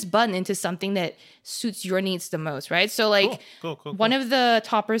turn this button into something that suits your needs the most, right? So like cool. One of the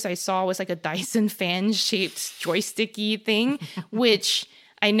toppers I saw was like a Dyson fan shaped joysticky thing, which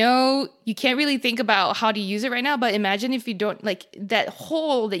I know you can't really think about how to use it right now, but imagine if you don't like that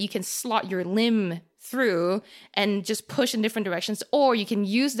hole that you can slot your limb through and just push in different directions, or you can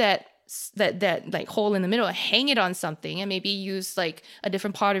use that like hole in the middle and hang it on something and maybe use like a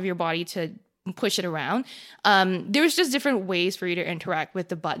different part of your body to push it around. There's just different ways for you to interact with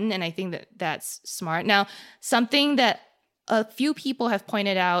the button, and I think that that's smart. Now, something that a few people have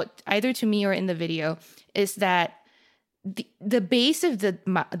pointed out either to me or in the video is that the base of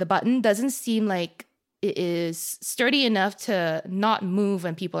the button doesn't seem like it is sturdy enough to not move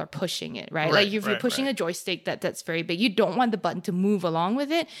when people are pushing it, right? Like if you're pushing a joystick that's very big, you don't want the button to move along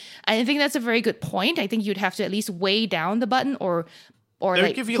with it. I think that's a very good point. I think you'd have to at least weigh down the button or they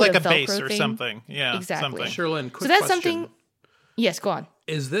like give you like a base Velcro or thing. Something. Yeah, exactly. Something. Sherlyn, quick so that's question. something. Yes, go on.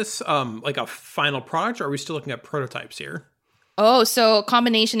 Is this like a final product, or are we still looking at prototypes here? Oh, so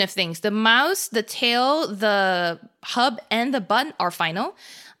combination of things. The mouse, the tail, the hub, and the button are final.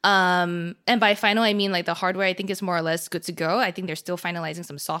 And by final, I mean like the hardware I think is more or less good to go. I think they're still finalizing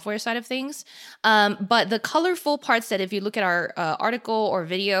some software side of things. But the colorful parts that if you look at our article or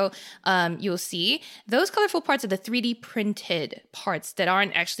video, you'll see those colorful parts are the 3D printed parts that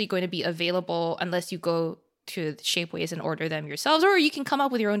aren't actually going to be available unless you go to Shapeways and order them yourselves, or you can come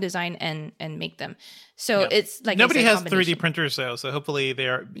up with your own design and make them. So it's like nobody has 3D printers though, so hopefully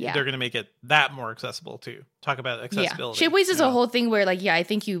they're going to make it that more accessible too. Talk about accessibility. Yeah. Shapeways is a whole thing where like I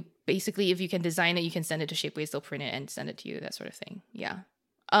think you basically if you can design it, you can send it to Shapeways, they'll print it and send it to you, that sort of thing. Yeah.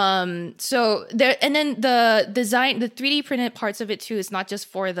 So there, and then the design, the 3D printed parts of it too is not just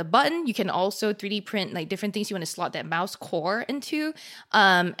for the button. You can also 3D print like different things you want to slot that mouse core into.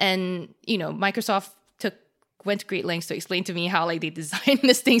 And you know, Microsoft went to great lengths to explain to me how like they designed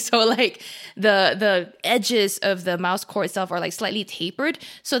this thing. So like the edges of the mouse core itself are like slightly tapered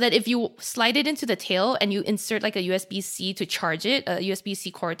so that if you slide it into the tail and you insert like a USB-C to charge it, a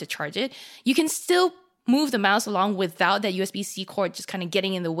USB-C cord to charge it, you can still move the mouse along without that USB-C cord just kind of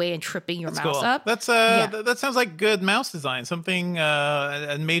getting in the way and tripping your mouse cool. up. That's that sounds like good mouse design. Something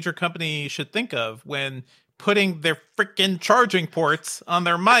a major company should think of when putting their freaking charging ports on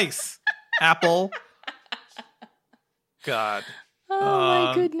their mice. Apple. God. Oh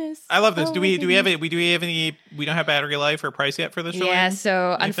my goodness. I love this. Do we have any we don't have battery life or price yet for this? Yeah,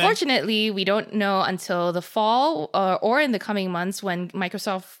 so unfortunately we don't know until the fall or in the coming months when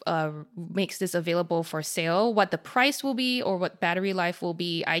Microsoft makes this available for sale what the price will be or what battery life will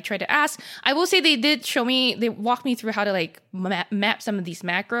be. I tried to ask. I will say they did show me, they walked me through how to like map some of these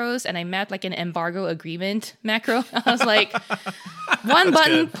macros, and I mapped like an embargo agreement macro. I was like, one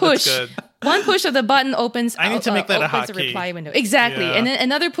button push. One push of the button opens. I need to make that a hotkey. Reply window. Exactly, and then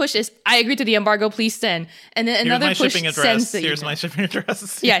another push is I agree to the embargo. Please send. And then another push sends the Here's my shipping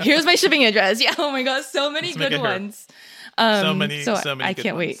address. Yeah, here's my shipping address. Yeah. Oh my god, so many good ones. So many. I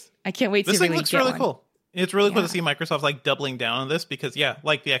can't wait. I can't wait to really get one. This thing looks really cool. It's really cool to see Microsoft like doubling down on this because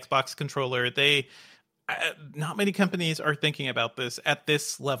like the Xbox controller, they. Not many companies are thinking about this at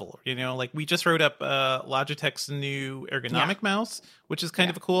this level. You know, like we just wrote up Logitech's new ergonomic mouse, which is kind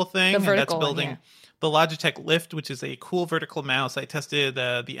of a cool thing. And that's building the Logitech Lift, which is a cool vertical mouse. I tested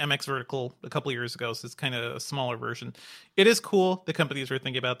the MX Vertical a couple years ago, so it's kind of a smaller version. It is cool. The companies are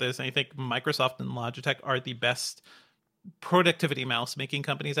thinking about this, and I think Microsoft and Logitech are the best productivity mouse making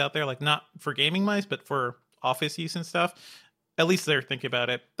companies out there. Like not for gaming mice, but for office use and stuff. At least they're thinking about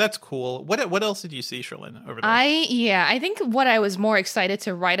it. That's cool. What else did you see, Sherlyn, over there? I think what I was more excited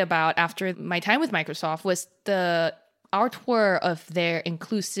to write about after my time with Microsoft was the our tour of their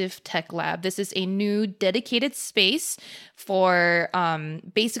inclusive tech lab. This is a new dedicated space for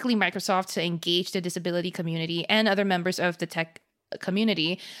basically Microsoft to engage the disability community and other members of the tech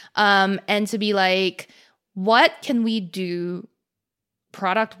community, and to be like, what can we do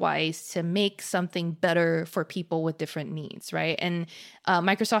product wise to make something better for people with different needs, right? And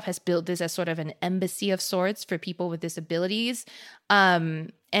Microsoft has built this as sort of an embassy of sorts for people with disabilities.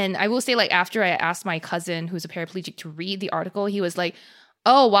 And I will say, like, after I asked my cousin, who's a paraplegic, to read the article, he was like,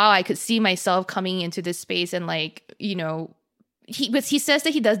 oh, wow, I could see myself coming into this space and, like, you know, he says that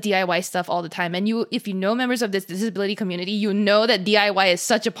he does DIY stuff all the time. And if you know members of this disability community, you know that DIY is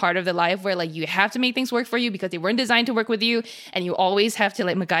such a part of the life where, like, you have to make things work for you because they weren't designed to work with you, and you always have to,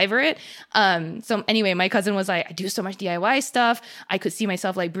 like, MacGyver it. So anyway, my cousin was like, I do so much DIY stuff. I could see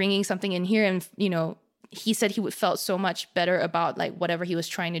myself, like, bringing something in here, and, you know, he said he would felt so much better about, like, whatever he was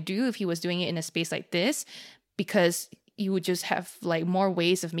trying to do if he was doing it in a space like this, because you would just have, like, more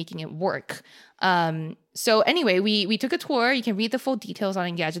ways of making it work. So anyway, we took a tour. You can read the full details on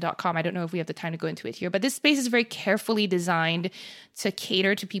Engadget.com. I don't know if we have the time to go into it here, but this space is very carefully designed to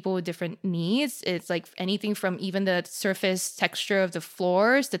cater to people with different needs. It's like anything from even the surface texture of the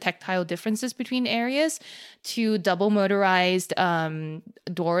floors, the tactile differences between areas, to double motorized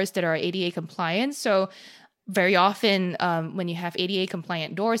doors that are ADA compliant. So very often when you have ADA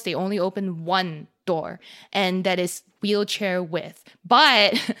compliant doors, they only open one door, and that is wheelchair width.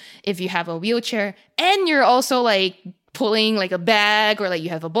 But if you have a wheelchair and you're also, like, pulling, like, a bag, or, like, you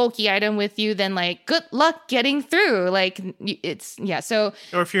have a bulky item with you, then, like, good luck getting through. Like, it's, yeah. So,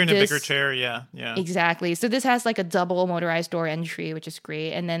 or if you're in a bigger chair, yeah. Exactly. So this has, like, a double motorized door entry, which is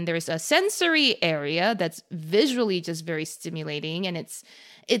great. And then there's a sensory area that's visually just very stimulating, and it's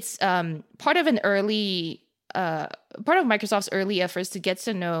part of Microsoft's early efforts to get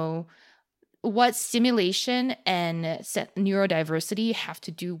to know what stimulation and neurodiversity have to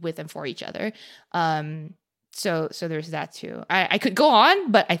do with and for each other. So there's that too. I could go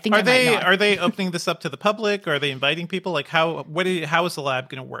on, but I think are they opening this up to the public? Are they inviting people? Like, how is the lab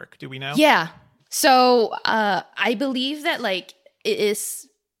going to work? Do we know? Yeah. So I believe that, like, it is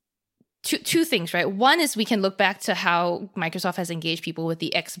two things, right? One is we can look back to how Microsoft has engaged people with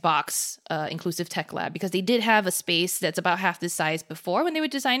the Xbox Inclusive Tech Lab, because they did have a space that's about half the size before when they were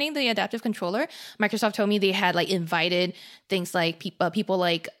designing the adaptive controller. Microsoft told me they had, like, invited things like people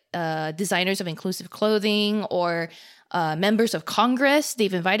like designers of inclusive clothing or members of Congress.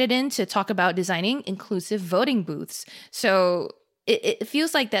 They've invited in to talk about designing inclusive voting booths. So it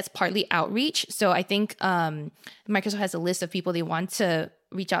feels like that's partly outreach. So I think Microsoft has a list of people they want to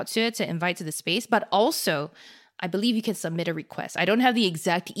reach out to invite to the space, but also I believe you can submit a request. I don't have the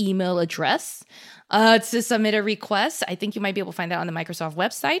exact email address to submit a request. I think you might be able to find that on the Microsoft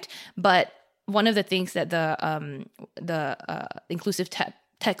website. But one of the things that the Inclusive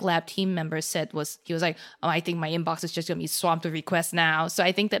Tech Lab team member said was, he was like, oh, I think my inbox is just going to be swamped with requests now. So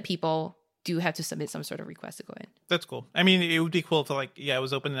I think that people do have to submit some sort of request to go in. That's cool. I mean, it would be cool if, like, it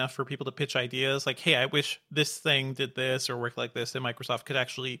was open enough for people to pitch ideas. Like, hey, I wish this thing did this or worked like this, and Microsoft could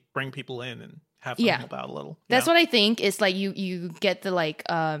actually bring people in and have them help out a little. That's what I think is, like, you get the, like,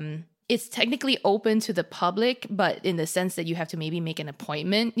 it's technically open to the public, but in the sense that you have to maybe make an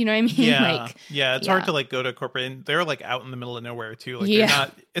appointment. You know what I mean? Yeah, it's hard to, like, go to a corporate, and they're, like, out in the middle of nowhere too. Like, they're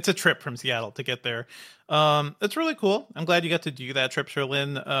not. It's a trip from Seattle to get there. It's really cool. I'm glad you got to do that trip,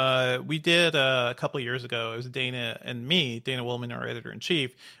 Cherlynn. We did a couple of years ago. It was Dana and me, Dana Woolman, our editor in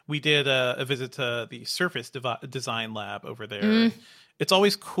chief. We did a visit to the Surface Design Lab over there. It's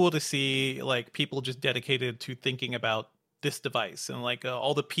always cool to see, like, people just dedicated to thinking about this device and, like,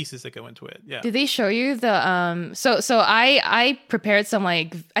 all the pieces that go into it. Yeah. Did they show you the so I prepared some,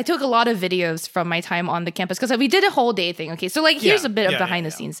 like, I took a lot of videos from my time on the campus because we did a whole day thing. Okay, so, like, here's a bit of behind the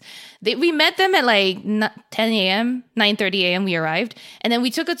scenes. We met them at, like, 10 a.m., 9:30 a.m. we arrived, and then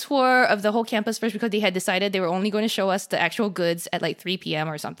we took a tour of the whole campus first because they had decided they were only going to show us the actual goods at, like, 3 p.m.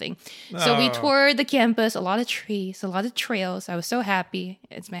 or something. So we toured the campus, a lot of trees, a lot of trails. I was so happy.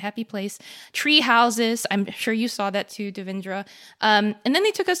 It's my happy place. Tree houses. I'm sure you saw that too, Devindra. And then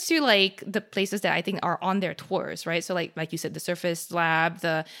they took us to, like, the places that I think are on their tours, right? So, like you said, the Surface Lab,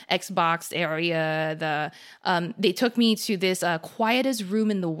 the Xbox area, they took me to this quietest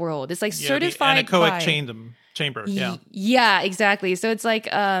room in the world. It's, like, certified the anechoic chamber. Yeah, exactly. So it's like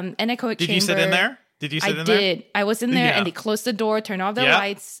anechoic chamber. Did you sit in there? Did you sit in there? I did. I was in there, and they closed the door, turned off the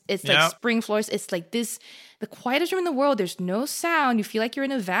lights. It's like spring floors. It's like this, the quietest room in the world. There's no sound. You feel like you're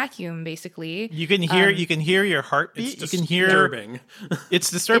in a vacuum, basically. You can hear your heartbeat. It's disturbing.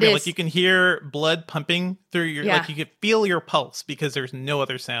 It's disturbing. Like, you can hear blood pumping through your, like, you can feel your pulse because there's no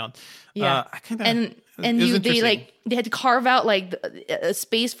other sound. Yeah. They had to carve out, like, a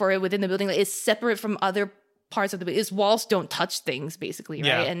space for it within the building. Like, it's separate from other parts of the its walls don't touch things basically,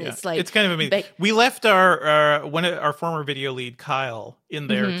 right? And it's like it's kind of amazing. We left our former video lead Kyle in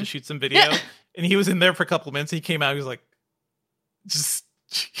there to shoot some video, and he was in there for a couple of minutes. He came out, he was like, just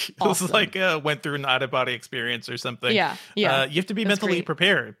it was like went through an out of body experience or something. You have to be mentally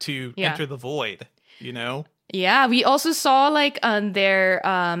prepared to enter the void, you know. Yeah, we also saw like on their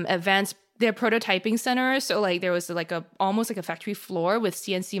their prototyping center. So like there was like almost like a factory floor with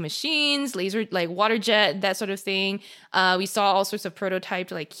CNC machines, laser, like water jet, that sort of thing. We saw all sorts of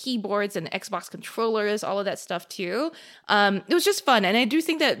prototyped like keyboards and Xbox controllers, all of that stuff too. It was just fun. And I do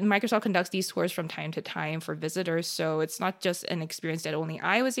think that Microsoft conducts these tours from time to time for visitors. So it's not just an experience that only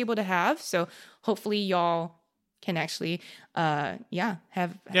I was able to have. So hopefully y'all can actually I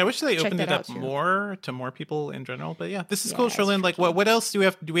wish they opened it up more to more people in general, but this is cool. Cherlynn, like what else do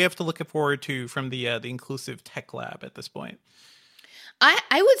we have to look forward to from the Inclusive Tech Lab at this point? I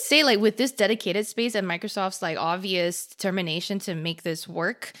would say like with this dedicated space and Microsoft's like obvious determination to make this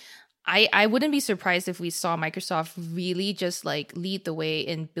work, I wouldn't be surprised if we saw Microsoft really just like lead the way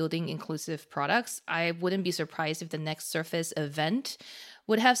in building inclusive products. I wouldn't be surprised if the next Surface event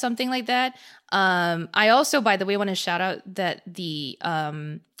would have something like that. I also, by the way, want to shout out that the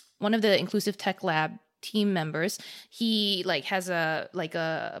one of the Inclusive Tech Lab team members, he like has a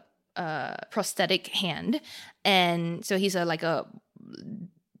prosthetic hand, and so he's a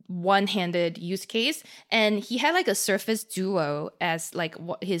one-handed use case, and he had like a Surface Duo as like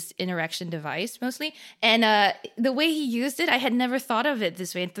his interaction device mostly, and the way he used it, I had never thought of it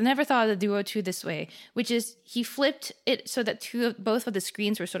this way. I never thought of the Duo 2 this way, which is he flipped it so that both of the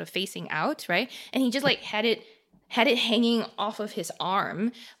screens were sort of facing out, right? And he just like had it hanging off of his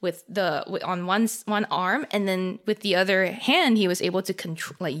arm on one arm, and then with the other hand he was able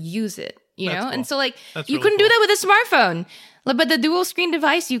to use it, you know. Cool. And so like you couldn't do that with a smartphone, but the dual screen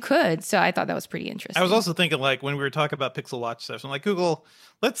device you could. So I thought that was pretty interesting. I was also thinking like when we were talking about Pixel Watch stuff, I'm like, Google,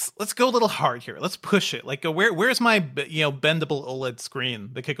 let's go a little hard here. Let's push it. Like where's my bendable OLED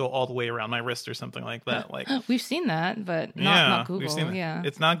screen that could go all the way around my wrist or something like that? Like we've seen that, but not Google. We've seen it.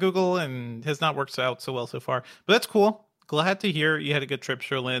 It's not Google and has not worked out so well so far. But that's cool. Glad to hear you had a good trip,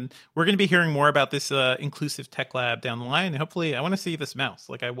 Cherlynn. We're going to be hearing more about this Inclusive Tech Lab down the line. And hopefully, I want to see this mouse.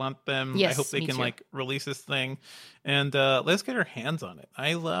 Like, I want them. Yes, I hope they can like release this thing, and let's get our hands on it.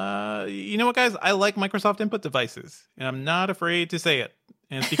 You know what, guys? I like Microsoft input devices, and I'm not afraid to say it.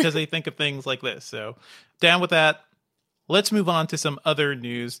 And it's because they think of things like this. So, down with that. Let's move on to some other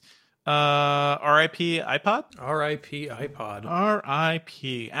news. RIP iPod? RIP iPod.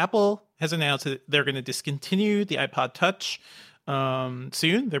 RIP. Apple has announced that they're going to discontinue the iPod Touch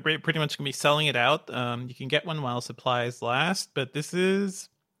soon. They're pretty much going to be selling it out. You can get one while supplies last, but this is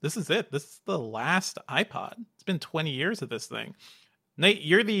it. This is the last iPod. It's been 20 years of this thing. Nate,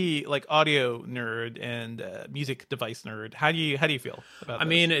 you're the like audio nerd and music device nerd. How do you feel about this? I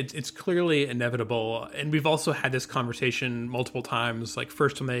mean, it's clearly inevitable, and we've also had this conversation multiple times. Like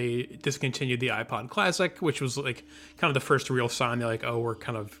first when they discontinued the iPod Classic, which was like kind of the first real sign they're like, oh, we're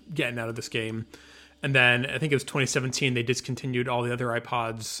kind of getting out of this game. And then I think it was 2017 they discontinued all the other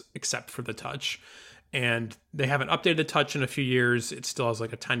iPods except for the Touch. And they haven't updated the Touch in a few years. It still has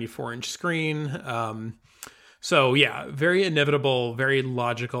like a tiny 4-inch screen. So yeah, very inevitable, very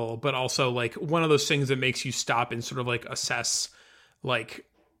logical, but also like one of those things that makes you stop and sort of like assess like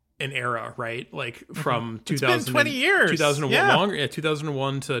an era, right? Like from 2000, it's been 20 years, 2001,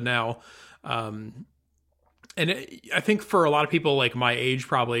 2001 to now. And I think for a lot of people like my age,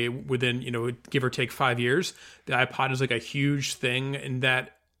 probably within, give or take 5 years, the iPod is like a huge thing in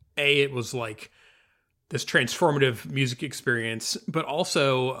that it was like this transformative music experience, but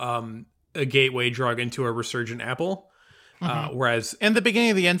also, a gateway drug into a resurgent Apple. Whereas and the beginning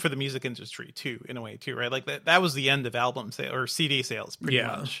of the end for the music industry too, in a way too, right? Like that was the end of album sales or CD sales pretty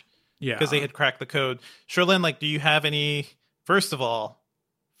much. Yeah. Because they had cracked the code. Cherlynn, like, do you have any, first of all,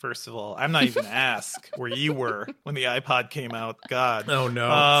 I'm not even ask where you were when the iPod came out. God. Oh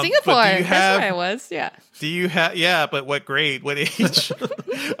no. Singapore. That's where I was. Yeah. Do you have, but what grade, what age?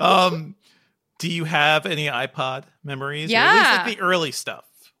 Do you have any iPod memories? Yeah. Or at least like the early stuff.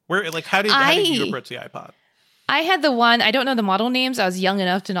 Where, like, how did you approach the iPod? I had the one, I don't know the model names. I was young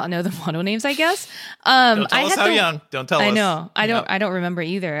enough to not know the model names, I guess. Don't tell us how young. Don't tell us. I know. I don't remember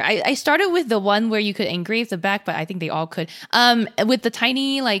either. I started with the one where you could engrave the back, but I think they all could. With the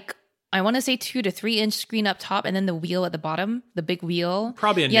tiny, like, I want to say 2 to 3 inch screen up top, and then the wheel at the bottom, the big wheel.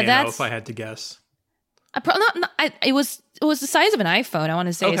 Probably a Nano, if I had to guess. It was the size of an iPhone, I want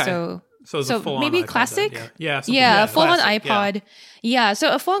to say. Okay. So So it's a full maybe on classic. Yeah, full on classic, iPod. Yeah,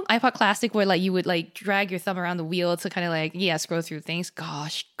 so a full on iPod classic where like you would like drag your thumb around the wheel to kind of like scroll through things.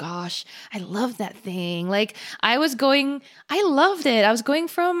 Gosh, I love that thing. Like I loved it. I was going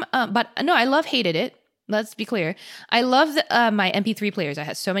from, but no, hated it. Let's be clear. I loved my MP3 players. I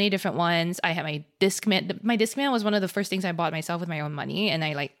had so many different ones. I had my Discman. My Discman was one of the first things I bought myself with my own money, and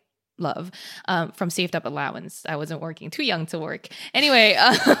I love from saved up allowance. I wasn't working, too young to work. Anyway,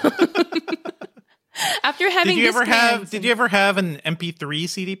 after having did you ever have an MP3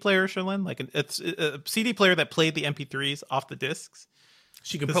 CD player, Sherlyn? Like it's a CD player that played the MP3s off the discs.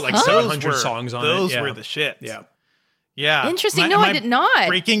 So you could put like 700 songs on those it. were the shit. Yeah. Yeah. Interesting. No, I did not.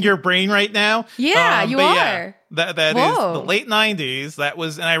 Breaking your brain right now? Yeah, you are. Yeah, that is the late 90s. That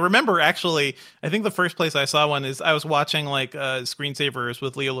was, and I remember actually, I think the first place I saw one is I was watching like Screensavers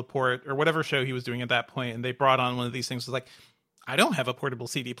with Leo Laporte or whatever show he was doing at that point, and they brought on one of these things. It was like, I don't have a portable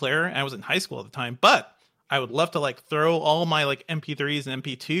CD player. And I was in high school at the time, but I would love to like throw all my like MP3s and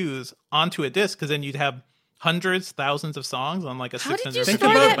MP2s onto a disc, because then you'd have hundreds, thousands of songs on like a 600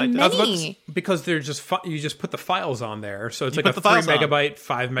 many? Because they're just you just put the files on there, so it's you like a 3 megabyte,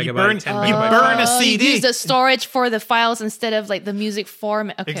 5 megabyte, 10 megabyte. You burn a CD. You use the storage for the files instead of like the music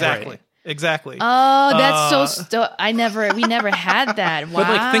format. Okay. Exactly. Oh, that's we never had that. Wow. But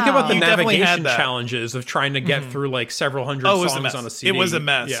like, think about the You definitely had navigation that. challenges of trying to get through like several hundred songs on a CD. It was a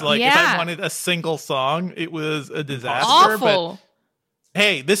mess. Yeah. Like if I wanted a single song, it was a disaster. Awful. But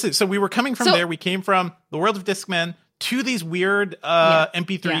hey, so we were coming from there. We came from the world of Discman to these weird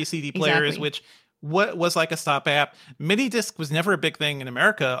MP3 CD players, which was like a stop app. Mini disc was never a big thing in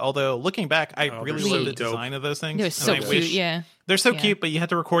America, although looking back, I really love the design of those things. They're so cute, They're so cute, but you had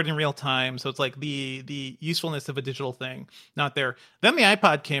to record in real time, so it's like the usefulness of a digital thing not there. Then the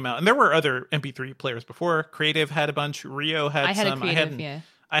iPod came out, and there were other MP3 players before. Creative had a bunch. Rio had some. I had an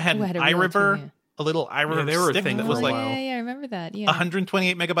iRiver. A little iRiver stick that was like I remember that.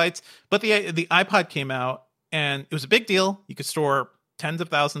 128 megabytes. But the iPod came out, and it was a big deal. You could store tens of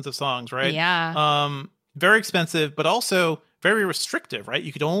thousands of songs, right? Yeah. Very expensive, but also very restrictive, right?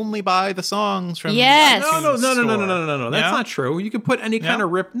 You could only buy the songs from No. That's Yeah? not true. You could put any kind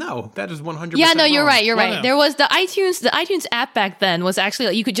of rip. No, that is 100%. Yeah, no, you're right. You're Well, right. no. There was the iTunes app back then was actually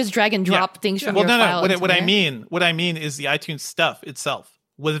like, you could just drag and drop things from your file. What I mean is the iTunes stuff itself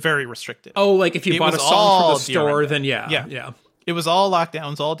was very restricted. Oh, like if you It bought a was song all from the store, DRM. then yeah. It was all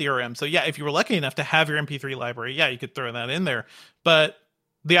lockdowns, all DRM. So yeah, if you were lucky enough to have your MP3 library, you could throw that in there. But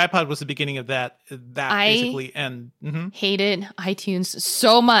the iPod was the beginning of that basically. And hated iTunes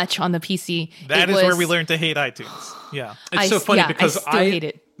so much on the PC. That is where we learned to hate iTunes. Yeah. It's so funny because I still hate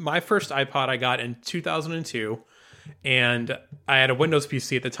it. My first iPod I got in 2002, and I had a Windows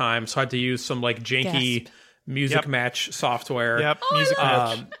PC at the time, so I had to use some like janky Music Match software. Yep. Music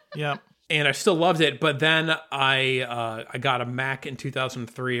Match. Yep. And I still loved it, but then I got a Mac in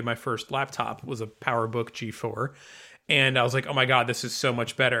 2003. My first laptop was a PowerBook G4. And I was like, oh my God, this is so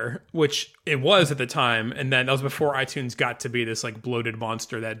much better, which it was at the time. And then that was before iTunes got to be this like bloated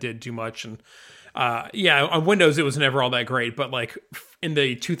monster that did too much. And on Windows, it was never all that great. But like in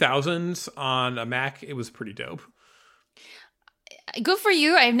the 2000s on a Mac, it was pretty dope. Good for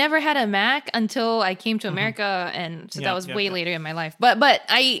you. I've never had a Mac until I came to America, and so that was way later in my life. But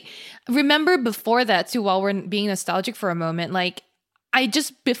I remember before that too, while we're being nostalgic for a moment, like I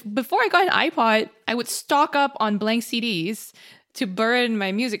just before I got an iPod, I would stock up on blank CDs to burn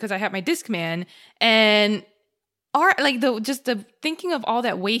my music because I had my Discman, and the thinking of all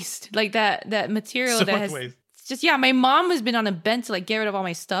that waste, like that material So that much has waste. just my mom has been on a bent to like get rid of all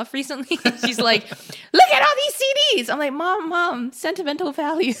my stuff recently. She's like, look at all these CDs. I'm like, mom, sentimental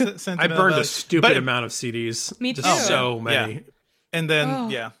value. I burned a stupid amount of CDs. Me too. Just so many. Yeah. And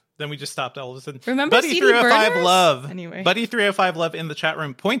then then we just stopped all of a sudden. Remember Buddy CD 305 burners? Love. Anyway. Buddy 305 Love in the chat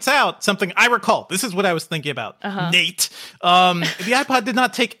room points out something I recall. This is what I was thinking about. Nate. The iPod did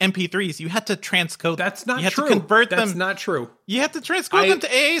not take MP3s. You had to transcode them. That's not you had true. to convert them. That's not true. You had to transcode them to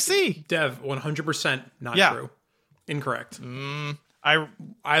AAC. Dev, 100% not true. Incorrect. I don't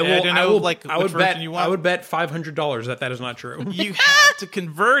know. I would bet. you want. I would bet $500 that is not true. You had to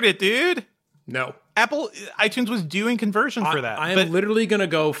convert it, dude. No. iTunes was doing conversion for that. I am literally going to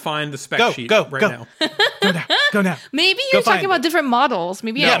go find the spec sheet now. Go now. Maybe you're talking about different models.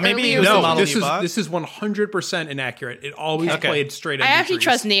 Maybe maybe it was the model you bought. This is 100% inaccurate. It always played straight. I actually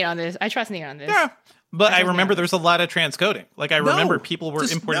trust Nate on this. Yeah. But I remember there was a lot of transcoding. Like I remember people were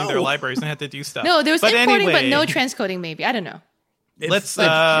importing their libraries and had to do stuff. No, there was importing, anyway, but no transcoding. Maybe I don't know. Let's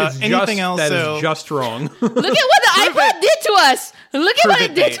just, anything else. That so is just wrong. Look at what the iPod did to us. Look at what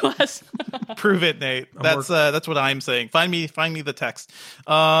it did to us. Prove it, Nate. That's what I'm saying. Find me the text.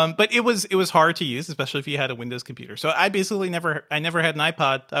 But it was hard to use, especially if you had a Windows computer. So I basically never had an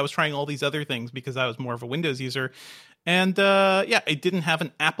iPod. I was trying all these other things because I was more of a Windows user. And I didn't have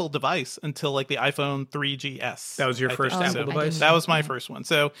an Apple device until like the iPhone 3GS. That was your first Apple device? That was my first one.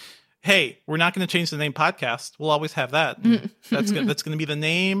 So hey, we're not going to change the name podcast. We'll always have that. That's going to be the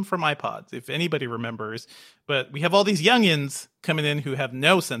name for my pods, if anybody remembers. But we have all these youngins coming in who have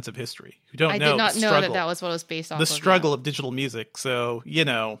no sense of history, who don't know. I did not know that was what it was based on. The struggle of digital music. So, RIP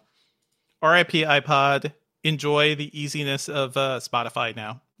iPod. Enjoy the easiness of Spotify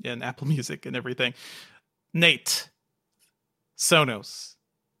now and Apple Music and everything. Nate, Sonos.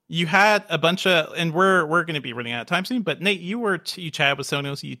 You had a bunch of, and we're going to be running out of time soon, but Nate, you chatted with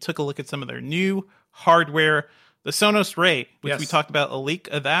Sonos. You took a look at some of their new hardware, the Sonos Ray, which we talked about a leak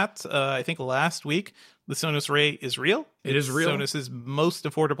of that, I think last week. The Sonos Ray is real. It is real. Sonos' most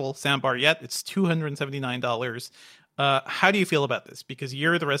affordable soundbar yet. It's $279. How do you feel about this? Because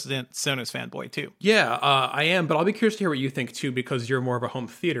you're the resident Sonos fanboy too. Yeah, I am, but I'll be curious to hear what you think too, because you're more of a home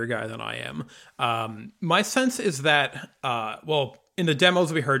theater guy than I am. My sense is that, in the demos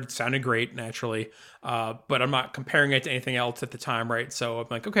that we heard, it sounded great, naturally, but I'm not comparing it to anything else at the time, right? So I'm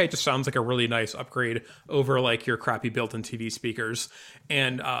like, okay, it just sounds like a really nice upgrade over like your crappy built-in TV speakers.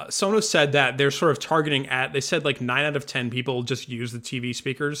 And Sonos said that they're sort of targeting they said like 9 out of 10 people just use the TV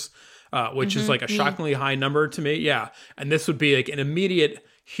speakers, which is like a shockingly high number to me. Yeah. And this would be like an immediate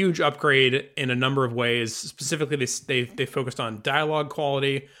huge upgrade in a number of ways. Specifically, they focused on dialogue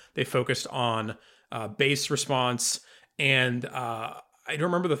quality. They focused on bass response. And I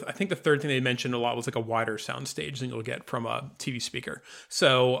don't remember I think the third thing they mentioned a lot was like a wider sound stage than you'll get from a TV speaker.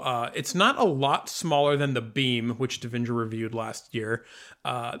 So it's not a lot smaller than the Beam, which Devindra reviewed last year,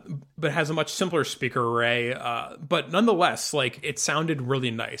 but has a much simpler speaker array. But nonetheless, like it sounded really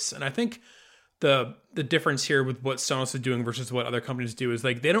nice. And I think the difference here with what Sonos is doing versus what other companies do is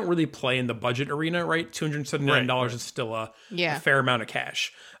like they don't really play in the budget arena, right? $279 is still a fair amount of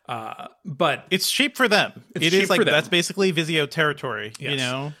cash. But it's cheap for them. It is like that's basically Vizio territory,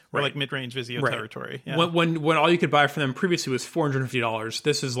 or like mid-range Vizio territory. Yeah. When all you could buy from them previously was $450,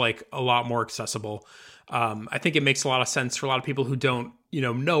 this is like a lot more accessible. I think it makes a lot of sense for a lot of people who don't,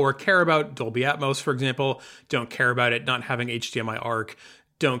 know or care about Dolby Atmos, for example, don't care about it not having HDMI ARC,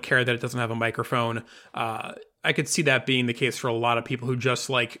 don't care that it doesn't have a microphone. I could see that being the case for a lot of people who just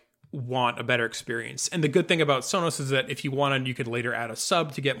like want a better experience. And the good thing about Sonos is that if you wanted, you could later add a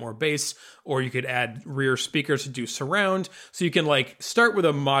sub to get more bass, or you could add rear speakers to do surround. So you can like start with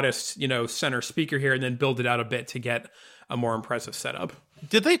a modest, center speaker here and then build it out a bit to get a more impressive setup.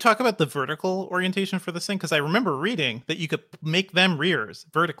 Did they talk about the vertical orientation for this thing? Because I remember reading that you could make them rears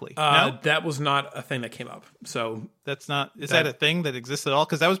vertically. No? That was not a thing that came up. So that's not. Is that a thing that exists at all?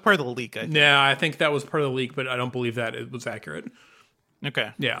 Because that was part of the leak. I think that was part of the leak, but I don't believe that it was accurate.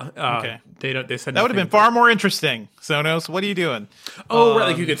 Okay. Yeah. Okay. They said that would have been far more interesting. Sonos, what are you doing? Oh, right.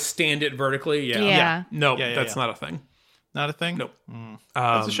 Like you could stand it vertically. Yeah. No, that's not a thing. Not a thing. Nope.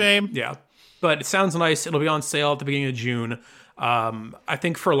 That's a shame. Yeah, but it sounds nice. It'll be on sale at the beginning of June. I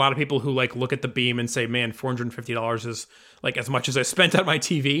think for a lot of people who like look at the Beam and say, man, $450 is like as much as I spent on my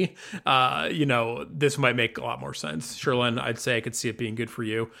TV, this might make a lot more sense. Sherlyn, I'd say I could see it being good for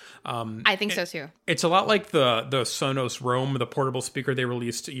you. I think so too. It's a lot like the Sonos Roam, the portable speaker they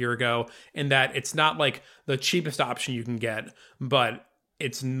released a year ago, in that it's not like the cheapest option you can get, but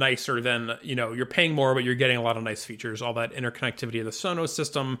it's nicer than, you're paying more, but you're getting a lot of nice features, all that interconnectivity of the Sonos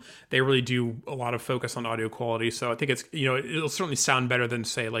system. They really do a lot of focus on audio quality. So I think it's, it'll certainly sound better than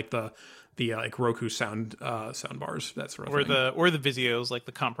say like the like Roku sound bars, that sort of thing. Or the Vizios, like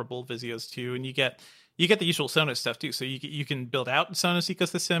the comparable Vizios too. And you get the usual Sonos stuff too. So you can build out Sonos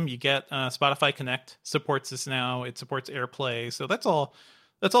ecosystem. You get Spotify Connect supports this now. It supports AirPlay. So that's all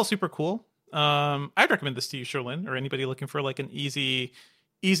super cool. I'd recommend this to you, Sherlyn, or anybody looking for like an easy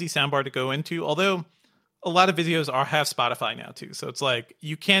soundbar to go into. Although a lot of Vizios have Spotify now too, so it's like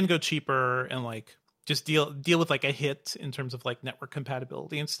you can go cheaper and like just deal with like a hit in terms of like network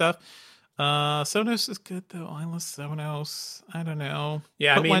compatibility and stuff. Sonos is good though. I love Sonos. I don't know.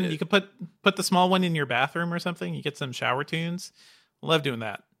 Yeah, you could put the small one in your bathroom or something. You get some shower tunes. Love doing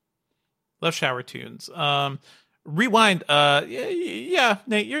that. Love shower tunes. Rewind. Yeah,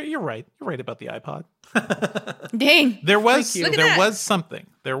 Nate, you're right. You're right about the iPod. Dang. There was something.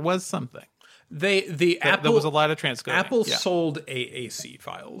 There was something. Apple, there was a lot of transcoding. Apple sold AAC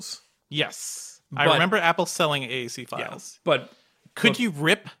files. Yes. I remember Apple selling AAC files. Yeah, but could you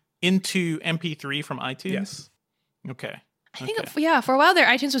rip into MP3 from iTunes? Yes. Okay. I think, for a while there,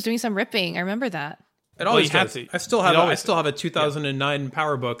 iTunes was doing some ripping. I remember that. It always you have does. to. I still have a 2009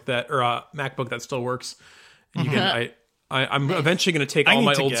 PowerBook or a MacBook that still works. And you can, I'm eventually going to take all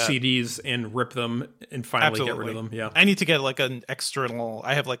my old CDs and rip them and finally get rid of them. Yeah. I need to get like an external.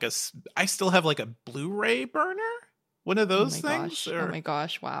 I still have like a Blu-ray burner. One of those things. Oh my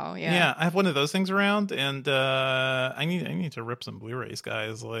gosh! Wow. Yeah. Yeah, I have one of those things around, and I need to rip some Blu-rays,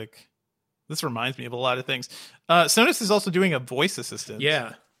 guys. Like, this reminds me of a lot of things. Sonos is also doing a voice assistant.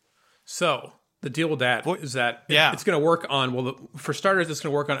 Yeah. So the deal with that is that it's going to work on, for starters, it's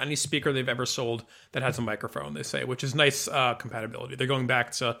going to work on any speaker they've ever sold that has a microphone, they say, which is nice compatibility. They're going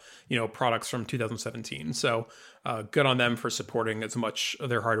back to, products from 2017. So good on them for supporting as much of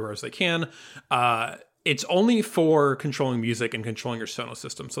their hardware as they can. It's only for controlling music and controlling your Sonos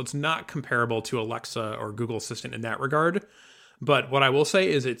system. So it's not comparable to Alexa or Google Assistant in that regard. But what I will say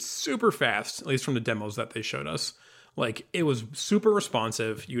is it's super fast, at least from the demos that they showed us. Like, it was super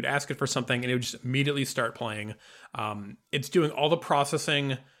responsive. You'd ask it for something and it would just immediately start playing. It's doing all the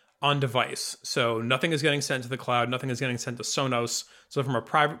processing on device. So nothing is getting sent to the cloud. Nothing is getting sent to Sonos. So from a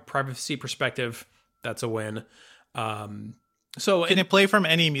privacy perspective, that's a win. So can it play from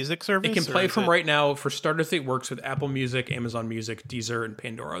any music service? It can play from right now. For starters, it works with Apple Music, Amazon Music, Deezer, and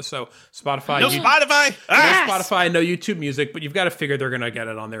Pandora. So Spotify. No Spotify! No Spotify, no YouTube Music, but you've got to figure they're going to get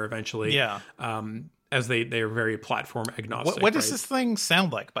it on there eventually. Yeah. As they are very platform agnostic. What does this thing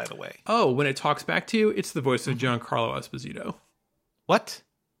sound like, by the way? Oh, when it talks back to you, it's the voice of Giancarlo Esposito. What?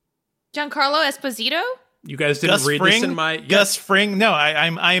 Giancarlo Esposito? You guys didn't read this in my... Gus Fring? No,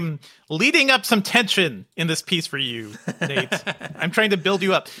 I'm leading up some tension in this piece for you, Nate. I'm trying to build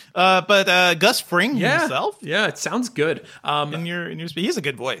you up. But Gus Fring himself? Yeah, it sounds good. In your he has a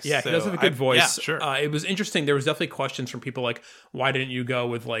good voice. Yeah, he does have a good voice. Yeah, sure. It was interesting. There was definitely questions from people like, why didn't you go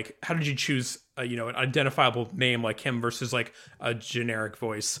with like, how did you choose an identifiable name like him versus like a generic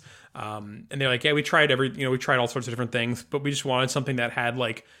voice? And they're like, yeah, we tried we tried all sorts of different things, but we just wanted something that had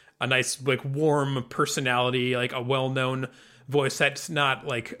like a nice, like, warm personality, like a well-known voice that's not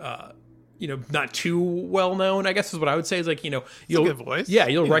like, not too well-known, I guess is what I would say. Is like, you'll a good voice. Yeah,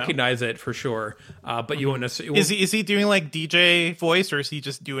 you'll recognize it for sure. But you won't necessarily. Is he doing like DJ voice, or is he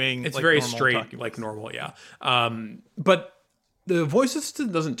just doing? It's like very normal straight, like normal. Yeah. But the voice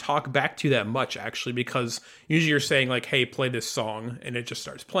assistant doesn't talk back to you that much, actually, because usually you're saying like, hey, play this song, and it just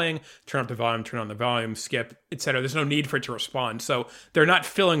starts playing, turn up the volume, turn on the volume, skip, etc. There's no need for it to respond. So they're not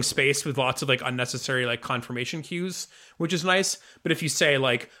filling space with lots of like unnecessary like confirmation cues, which is nice. But if you say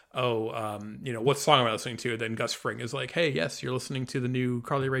like, what song am I listening to? Then Gus Fring is like, hey, yes, you're listening to the new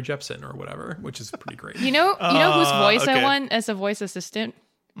Carly Rae Jepsen or whatever, which is pretty great. You know whose voice I want as a voice assistant?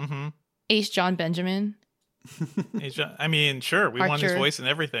 Mm-hmm. H. John Benjamin. I mean, sure, we want his Archer. voice and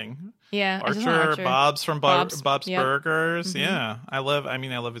everything. Yeah, Archer. Bob's from Bob's yep. Burgers. Mm-hmm. Yeah, I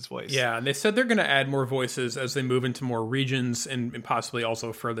love his voice. Yeah, and they said they're going to add more voices as they move into more regions and possibly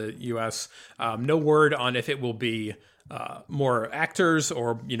also for the U.S. No word on if it will be more actors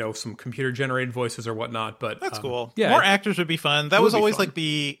or some computer generated voices or whatnot. But that's cool. Yeah, more actors would be fun. That was always like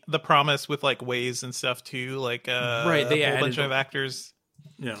the promise with like Waze and stuff too. Like right, they a whole added bunch of actors.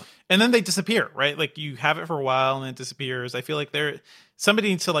 Yeah. And then they disappear, right? Like you have it for a while and it disappears. I feel like somebody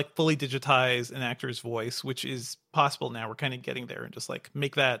needs to like fully digitize an actor's voice, which is possible now. We're kind of getting there and just like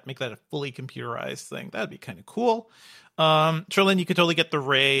make that a fully computerized thing. That'd be kind of cool. Sherlyn, you could totally get the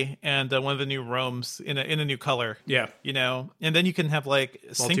Ray and one of the new Roams in a new color. Yeah. And then you can have like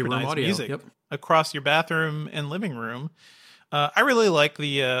synchronized audio. music across your bathroom and living room. I really like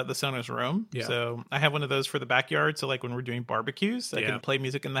the Sonos Roam. Yeah. So I have one of those for the backyard. So like when we're doing barbecues, I can play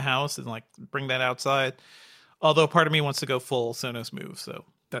music in the house and like bring that outside. Although part of me wants to go full Sonos Move. So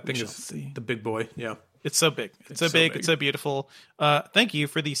that thing is the big boy. Yeah. It's so big. It's so big. It's so beautiful. Thank you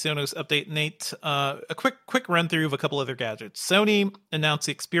for the Sonos update, Nate. A quick run through of a couple other gadgets. Sony announced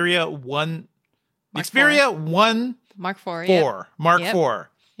the Xperia 1. Xperia 1 Mark 4. 4. Mark 4.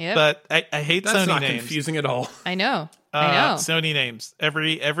 Yep. But I hate That's Sony not names. confusing at all. I know. Sony names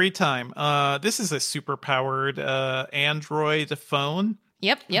every time. This is a super powered Android phone.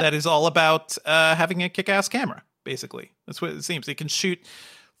 Yep. That is all about having a kick-ass camera. Basically, that's what it seems. It can shoot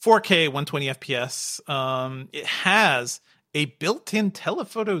 4K 120 FPS. It has a built-in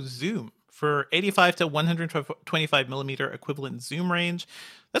telephoto zoom for 85 to 125 millimeter equivalent zoom range.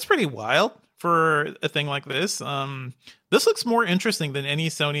 That's pretty wild for a thing like this. This looks more interesting than any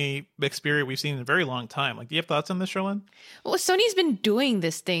Sony Xperia we've seen in a very long time. Like, do you have thoughts on this, Sherlyn? Well, Sony's been doing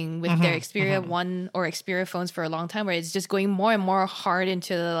this thing with their Xperia 1 or Xperia phones for a long time, where it's just going more and more hard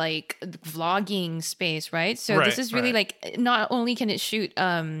into the like vlogging space, right? So this is really like, not only can it shoot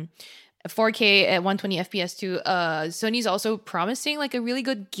 4K at 120 FPS too. Sony's also promising like a really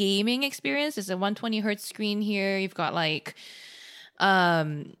good gaming experience. There's a 120 hertz screen here. You've got like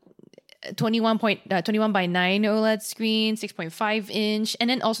 21 by 9 OLED screen, 6.5 inch, and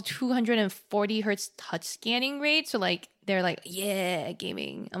then also 240 hertz touch scanning rate. So like they're like, yeah,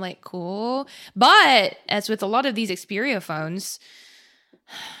 gaming. I'm like, cool. But as with a lot of these Xperia phones,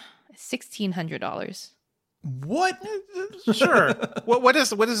 $1,600. What? Sure. What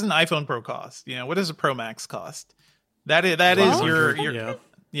does an iPhone Pro cost? You know, what does a Pro Max cost? That is your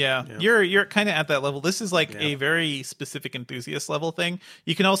you're kind of at that level. This is like a very specific enthusiast level thing.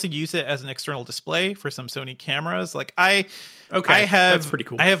 You can also use it as an external display for some Sony cameras. Like that's pretty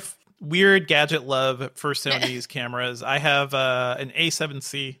cool. I have weird gadget love for Sony's cameras. I have an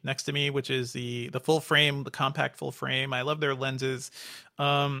A7C next to me, which is the full frame, the compact full frame. I love their lenses.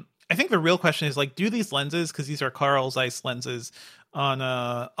 I think the real question is like, do these lenses, because these are Carl Zeiss lenses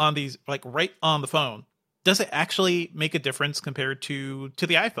on these, like right on the phone, does it actually make a difference compared to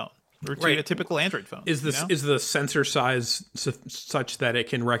the iPhone or to a typical Android phone? Is the sensor size such that it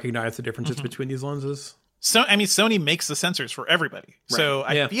can recognize the differences between these lenses? So I mean, Sony makes the sensors for everybody, so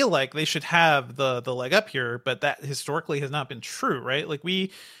I feel like they should have the leg up here. But that historically has not been true, right? Like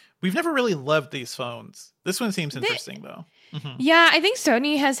we've never really loved these phones. This one seems interesting though. Yeah, I think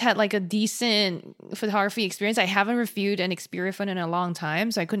Sony has had like a decent photography experience. I haven't reviewed an Xperia phone in a long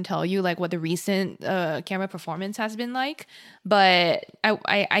time, so I couldn't tell you like what the recent camera performance has been like. But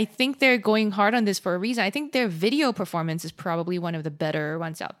I think they're going hard on this for a reason. I think their video performance is probably one of the better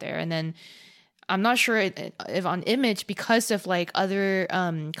ones out there. And then I'm not sure if on image, because of like other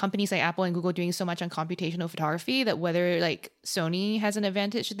companies like Apple and Google doing so much on computational photography, that whether like Sony has an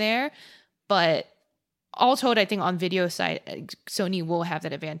advantage there. But all told, I think on video side, Sony will have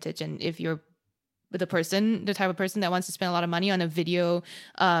that advantage. And if you're the type of person that wants to spend a lot of money on a video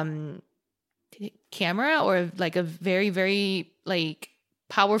camera or like a very, very like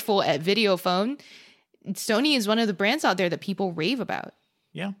powerful video phone, Sony is one of the brands out there that people rave about.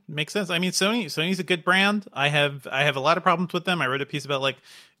 Yeah, makes sense. I mean, Sony's a good brand. I have a lot of problems with them. I wrote a piece about like,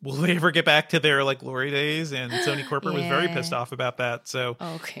 will they ever get back to their like glory days? And Sony corporate was very pissed off about that. So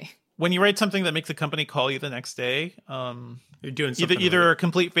okay. When you write something that makes a company call you the next day, you're doing something either a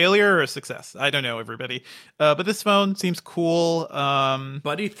complete failure or a success. I don't know, everybody. But this phone seems cool.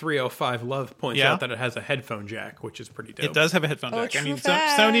 Buddy 305 Love points out that it has a headphone jack, which is pretty dope. It does have a headphone jack. I mean,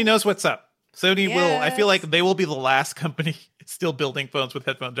 fact. Sony knows what's up. Sony will. I feel like they will be the last company still building phones with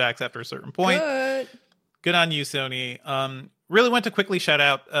headphone jacks after a certain point. Good on you, Sony. Really want to quickly shout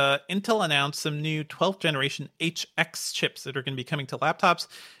out, Intel announced some new 12th generation HX chips that are going to be coming to laptops.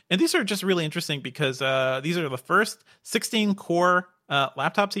 And these are just really interesting because these are the first 16-core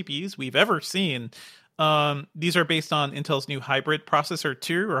laptop CPUs we've ever seen. These are based on Intel's new hybrid processor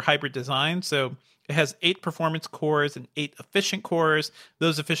 2 or hybrid design. So it has 8 performance cores and 8 efficient cores.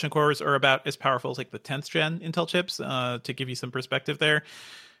 Those efficient cores are about as powerful as like the 10th gen Intel chips, to give you some perspective there.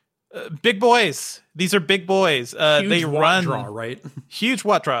 Big boys. These are big boys. They run watt draw, right? Huge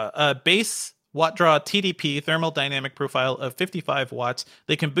watt draw. Base watt draw TDP thermal dynamic profile of 55 watts.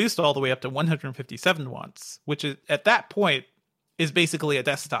 They can boost all the way up to 157 watts, which is at that point is basically a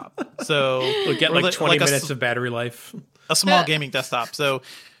desktop. So you'll get like 20 minutes of battery life. A small gaming desktop. So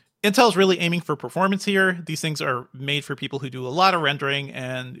Intel's really aiming for performance here. These things are made for people who do a lot of rendering,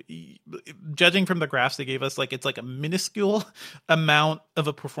 and judging from the graphs they gave us, like it's like a minuscule amount of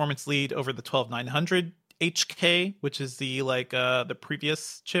a performance lead over the 12900 HK, which is the like the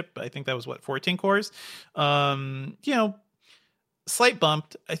previous chip. I think that was 14 cores. Slight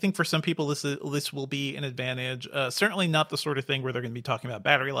bump. I think for some people this will be an advantage. Certainly not the sort of thing where they're going to be talking about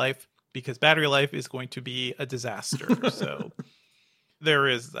battery life, because battery life is going to be a disaster. So there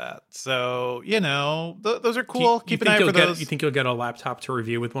is that. So, those are cool. Keep an eye for those. You think you'll get a laptop to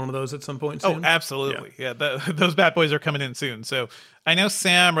review with one of those at some point soon? Oh, absolutely. Yeah, those bad boys are coming in soon. So I know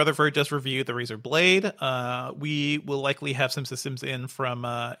Sam Rutherford just reviewed the Razer Blade. We will likely have some systems in from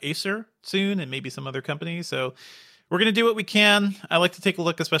Acer soon and maybe some other companies. So we're going to do what we can. I like to take a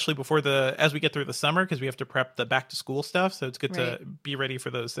look, especially as we get through the summer, because we have to prep the back to school stuff. So it's good to be ready for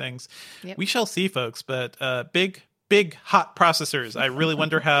those things. Yep. We shall see, folks. But big hot processors. I really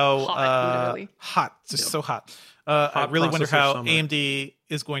wonder how hot, just so hot. I really wonder how AMD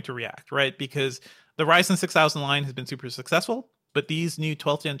is going to react, right? Because the Ryzen 6000 line has been super successful, but these new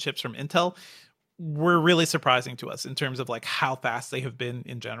 12th gen chips from Intel were really surprising to us in terms of like how fast they have been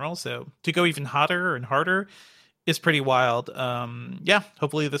in general. So to go even hotter and harder is pretty wild.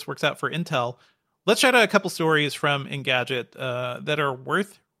 Hopefully this works out for Intel. Let's shout out a couple stories from Engadget that are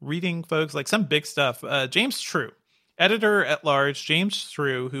worth reading, folks. Like some big stuff. James True editor at large, James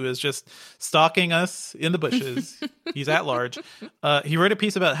Shrew, who is just stalking us in the bushes. He's at large. He wrote a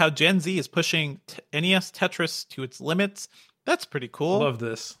piece about how Gen Z is pushing NES Tetris to its limits. That's pretty cool. Love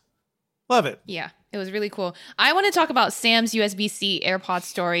this. Love it. Yeah, it was really cool. I want to talk about Sam's USB-C AirPods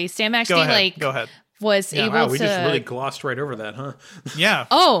story. Sam actually Go ahead. Was able wow, to. We just really glossed right over that, huh? Yeah.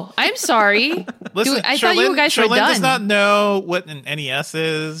 Oh, I'm sorry. Listen, I thought you guys were done. Charlene does not know what an NES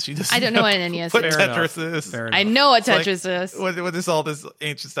is. She doesn't I don't know what an NES what is. Tetris is. I know what Tetris is. What is all this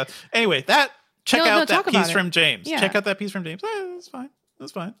ancient stuff? Anyway, check out that piece from James. Yeah. Check out that piece from James. That's fine.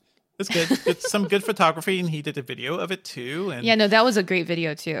 That's fine. It's good. It's some good photography, and he did a video of it too. And yeah, no, that was a great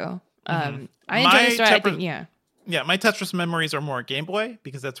video too. I enjoyed the story. I think, yeah. Yeah, my Tetris memories are more Game Boy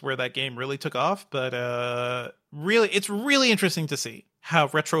because that's where that game really took off. But really, it's really interesting to see how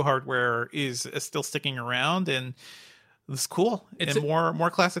retro hardware is still sticking around, and it's cool. And more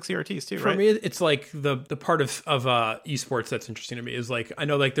classic CRTs too. For me, it's like the part of esports that's interesting to me is like I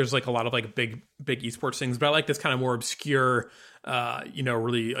know like there's like a lot of like big esports things, but I like this kind of more obscure,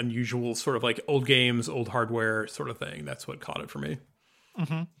 really unusual sort of like old games, old hardware sort of thing. That's what caught it for me.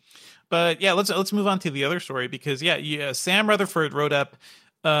 Mm-hmm. But yeah, let's move on to the other story because Sam Rutherford wrote up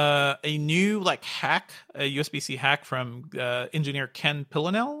a new hack, a USB-C hack from engineer Ken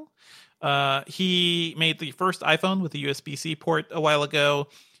Pillinell. He made the first iPhone with a USB-C port a while ago,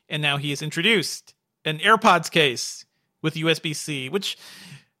 and now he has introduced an AirPods case with USB-C, which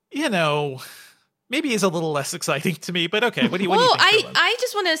maybe is a little less exciting to me, but okay. What do you think? I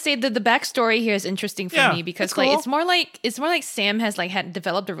just want to say that the backstory here is interesting for me because cool. it's more like Sam has had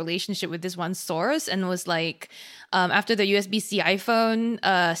developed a relationship with this one source and was after the USB-C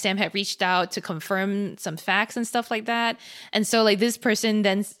iPhone, Sam had reached out to confirm some facts and stuff like that. And so this person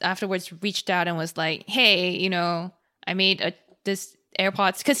then afterwards reached out and was like, hey, I made this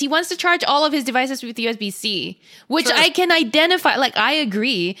AirPods because he wants to charge all of his devices with USB-C, which I can identify. I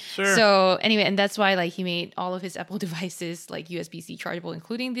agree. Sure. So anyway, and that's why he made all of his Apple devices USB-C chargeable,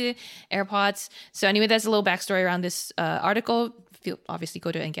 including the AirPods. So anyway, that's a little backstory around this article. Obviously, go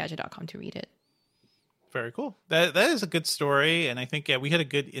to Engadget.com to read it. Very cool. That is a good story, and I think we had a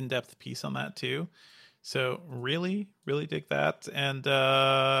good in-depth piece on that too. So really, really dig that. And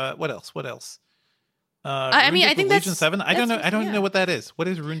what else? I think that's Legion 7. I don't know. I don't know what that is. What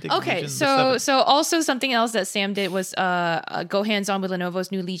is Runedic? Okay, Legion so also something else that Sam did was go hands-on with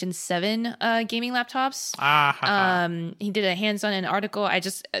Lenovo's new Legion 7 gaming laptops. He did a hands-on in an article. I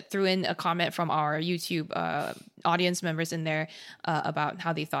just threw in a comment from our YouTube audience members in there about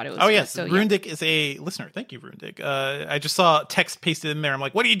how they thought it was. Oh yes, so, Runedic is a listener. Thank you, Runedic. I just saw text pasted in there. I'm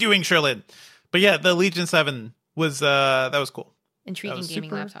like, what are you doing, Sherlyn? But yeah, the Legion 7 was that was cool. Intriguing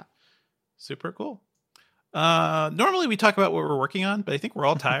gaming laptop. Super cool. Normally we talk about what we're working on, but I think we're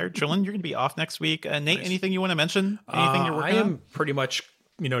all tired. Sherlyn, you're going to be off next week. Nate, nice. Anything you want to mention? Anything you're working on? I am pretty much,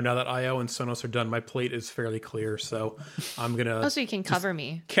 now that IO and Sonos are done, my plate is fairly clear. So I'm going to... so you can cover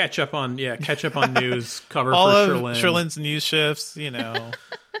me. Catch up on news, cover all for of Sherlyn. Sherlyn's news shifts, Something like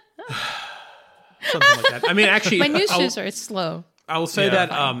that. I mean, actually... my news shifts are slow. I will say that,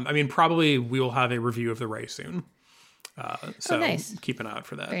 probably we will have a review of the Ray soon. So nice. Keep an eye out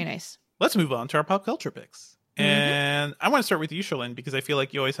for that. Very nice. Let's move on to our pop culture picks. And I want to start with you, Sherlyn, because I feel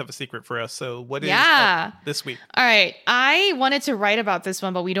like you always have a secret for us. So what is up this week? All right. I wanted to write about this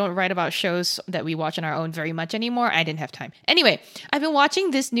one, but we don't write about shows that we watch on our own very much anymore. I didn't have time. Anyway, I've been watching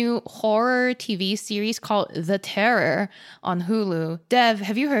this new horror TV series called The Terror on Hulu. Dev,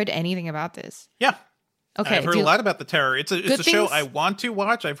 have you heard anything about this? Yeah. Okay. I've heard a lot about The Terror. It's a show I want to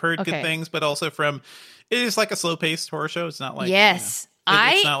watch. I've heard good things, but also it is like a slow-paced horror show. It's not like... Yes.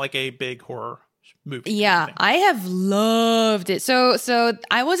 It's not like a big horror movie. Yeah, I have loved it. So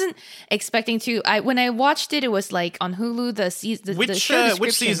I wasn't expecting to. When I watched it, it was on Hulu. The show description.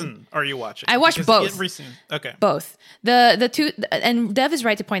 Which season are you watching? I watched both. Okay, both. The two, and Dev is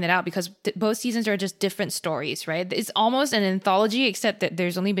right to point it out because both seasons are just different stories, right? It's almost an anthology, except that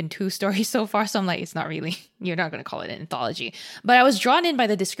there's only been 2 stories so far. So I'm like, it's not really. You're not going to call it an anthology. But I was drawn in by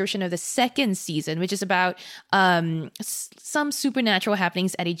the description of the second season, which is about some supernatural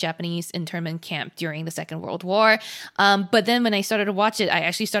happenings at a Japanese internment camp during the Second World War. But then when I started to watch it, I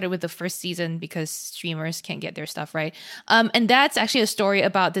actually started with the first season because streamers can't get their stuff right. And that's actually a story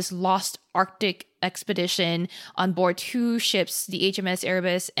about this lost Arctic expedition on board 2 ships, the HMS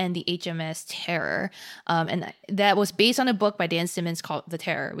Erebus and the HMS Terror. And that was based on a book by Dan Simmons called The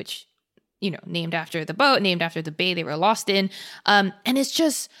Terror, which, named after the boat, named after the bay they were lost in. And it's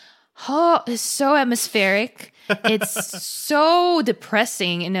just... it's so atmospheric. It's so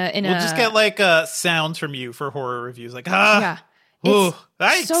depressing we'll just get sounds from you for horror reviews. It's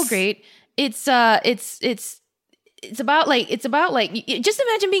so great. It's it's about like just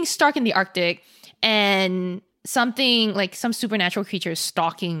imagine being stuck in the Arctic and something like some supernatural creature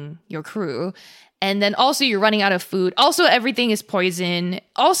stalking your crew. And then also you're running out of food. Also, everything is poison.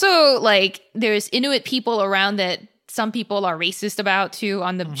 Also, like there's Inuit people around that some people are racist about too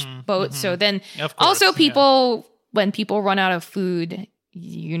on the boat. So then also people, when people run out of food,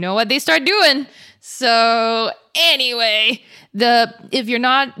 you know what they start doing. So anyway, if you're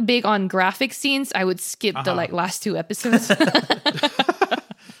not big on graphic scenes, I would skip the like last 2 episodes.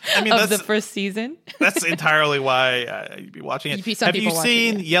 I mean, of the first season. That's entirely why you'd be watching it. Have you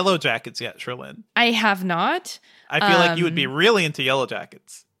seen Yellow Jackets yet, Sherlyn? I have not. I feel like you would be really into Yellow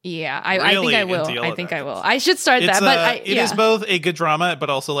Jackets. Yeah, I think I will. I think I will. I should start that. But it is both a good drama, but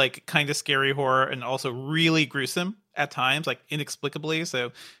also like kind of scary horror, and also really gruesome at times, like inexplicably.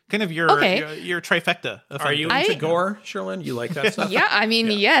 So kind of your trifecta. Are you into gore, Sherlyn? You like that stuff? Yeah, I mean,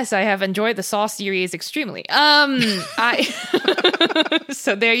 yes, I have enjoyed the Saw series extremely.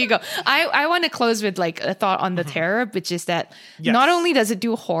 So there you go. I want to close with like a thought on The Terror, which is that not only does it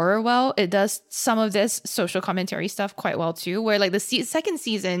do horror well, it does some of this social commentary stuff quite well too, where like the second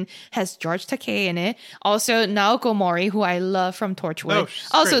season has George Takei in it. Also Naoko Mori, who I love from Torchwood.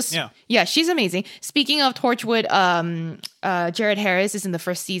 She's amazing. Speaking of Torchwood, Jared Harris is in the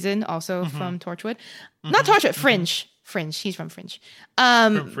first season also from Torchwood. Not Torchwood, Fringe. He's from Fringe.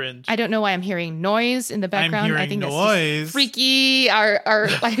 From Fringe. I don't know why I'm hearing noise in the background. I think noise. That's freaky. Our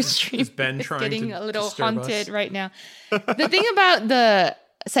live stream is getting a little haunted right now. The thing about the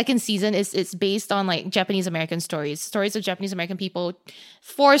second season is it's based on like Japanese American stories of Japanese American people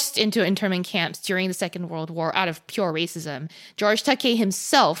forced into internment camps during the Second World War out of pure racism. George Takei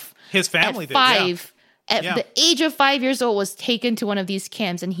himself, his family at the age of 5 years old, was taken to one of these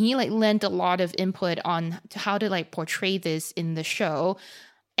camps, and he like lent a lot of input on how to like portray this in the show.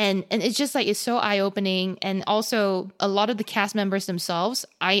 And it's just like, it's so eye-opening. And also a lot of the cast members themselves,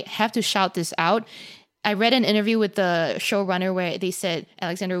 I have to shout this out. I read an interview with the showrunner where they said,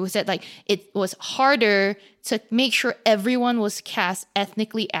 Alexander, who said like it was harder to make sure everyone was cast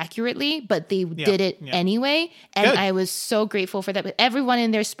ethnically accurately, but they did it anyway. And good. I was so grateful for that. But everyone in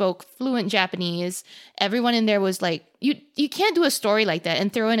there spoke fluent Japanese. Everyone in there was like, you can't do a story like that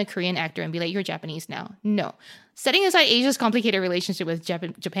and throw in a Korean actor and be like, you're Japanese now. No. Setting aside Asia's complicated relationship with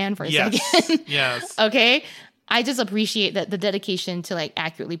Japan for a second. Yes. Okay. I just appreciate that the dedication to like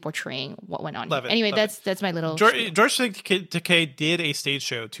accurately portraying what went on. Love it, anyway, love that's my little. George Takei did a stage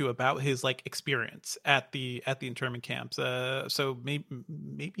show too about his like experience at the internment camps. So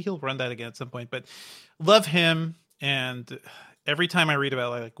maybe he'll run that again at some point. But love him, and every time I read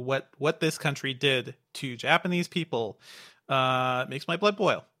about like what this country did to Japanese people, it makes my blood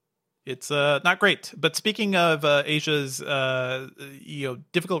boil. It's not great. But speaking of Asia's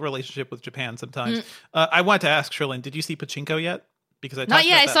difficult relationship with Japan sometimes, I wanted to ask Sherlyn, did you see Pachinko yet? Because I not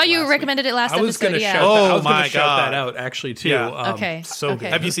yet. I saw you recommended it last episode. I was going to shout that out actually too. Yeah. Okay. So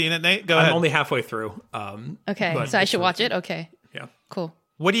good. Have you seen it, Nate? Go ahead. I'm only halfway through. Okay. So I should watch it. Okay. Yeah. Cool.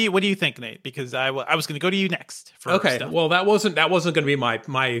 What do you think, Nate? Because I was going to go to you next. For stuff. Well, that wasn't going to be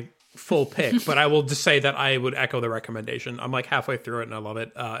my full pick, but I will just say that I would echo the recommendation. I'm like halfway through it and I love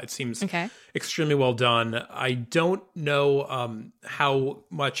it. It seems extremely well done. I don't know how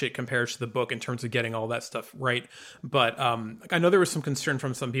much it compares to the book in terms of getting all that stuff right, but I know there was some concern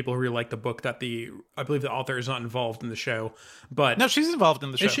from some people who really like the book that I believe the author is not involved in the show, but no, she's involved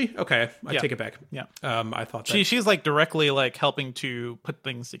in the show. Is she? Okay, I take it back. Yeah, I thought that she's like directly like helping to put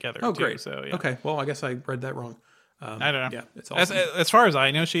things together. Oh, too, great. So okay, well, I guess I read that wrong. I don't know. Yeah, it's awesome. As far as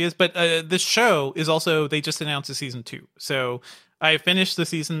I know, she is. But this show is also, they just announced a season 2. So I finished the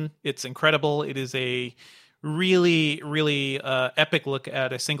season. It's incredible. It is a really, really epic look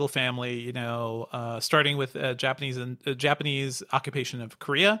at a single family, starting with Japanese occupation of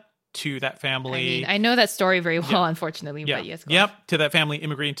Korea to that family. I mean, I know that story very well, unfortunately, but yes. To that family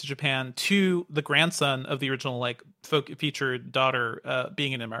immigrating to Japan, to the grandson of the original like featured daughter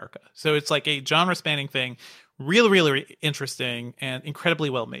being in America. So it's like a genre spanning thing. Really, really interesting and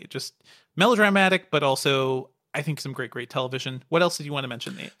incredibly well made. Just melodramatic, but also I think some great television. What else did you want to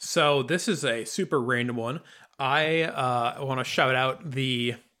mention, Nate? So this is a super random one. I want to shout out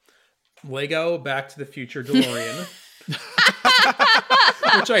the Lego Back to the Future DeLorean,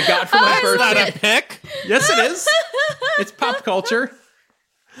 which I got for my birthday. That's not a pick. Yes, it is. It's pop culture.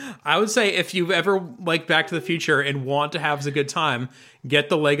 I would say if you've ever like Back to the Future and want to have a good time, get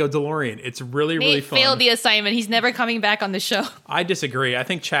the Lego DeLorean. It's really fun. Nate failed the assignment. He's never coming back on the show. I disagree. I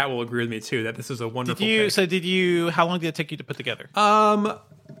think chat will agree with me too that this is a wonderful pick. So how long did it take you to put together?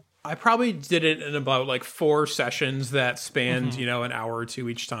 I probably did it in about like 4 sessions that spanned, an hour or 2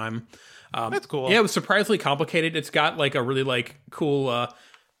 each time. That's cool. Yeah, it was surprisingly complicated. It's got like a really like cool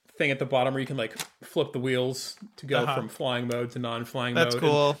thing at the bottom where you can like flip the wheels to go from flying mode to non-flying mode. That's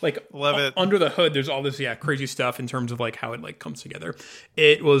cool. And, like love it. Under the hood, there's all this crazy stuff in terms of like how it like comes together.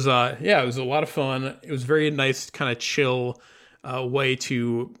 It was it was a lot of fun. It was very nice, kind of chill way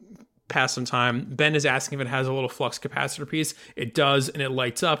to pass some time. Ben is asking if it has a little flux capacitor piece. It does, and it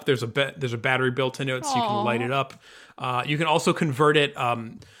lights up. There's a battery built into it, so you can light it up. You can also convert it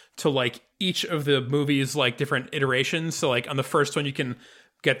to like each of the movies, like different iterations. So like on the first one, you can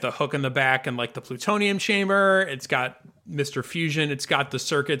get the hook in the back and like the plutonium chamber. It's got Mr. Fusion. It's got the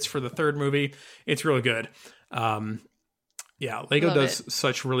circuits for the third movie. It's really good. Lego does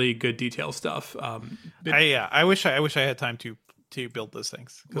such really good detail stuff. I wish I had time to build those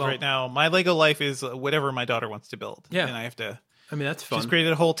things, because right now my Lego life is whatever my daughter wants to build. Yeah, and I have to. I mean, that's fun. She's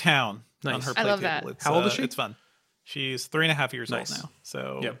created a whole town on her play I love table. that. It's, How old is she? It's fun. She's 3.5 years old now.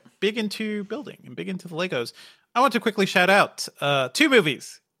 So big into building and big into the Legos. I want to quickly shout out 2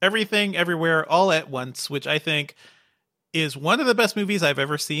 movies, Everything Everywhere All at Once, which I think is one of the best movies I've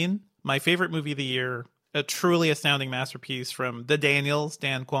ever seen. My favorite movie of the year. A truly astounding masterpiece from the Daniels,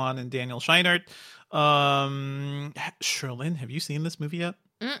 Dan Kwan and Daniel Scheinert. Sherlyn, have you seen this movie yet?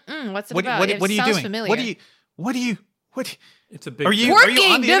 What's it about? What are you doing? Familiar. What? It's a big. Are you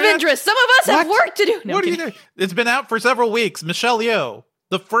on the Devendra? Some of us have work to do. No, what are you doing? It's been out for several weeks. Michelle Yeoh,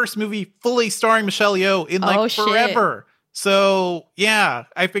 the first movie fully starring Michelle Yeoh in forever. So yeah,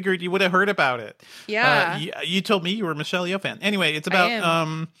 I figured you would have heard about it. Yeah, you told me you were a Michelle Yeoh fan. Anyway, it's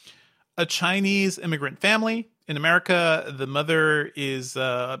about a Chinese immigrant family in America. The mother is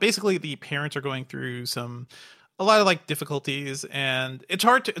basically, the parents are going through a lot of like difficulties, and it's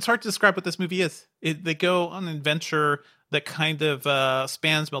hard to describe what this movie is. They go on an adventure that kind of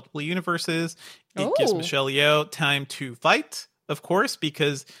spans multiple universes. It gives Michelle Yeoh time to fight, of course,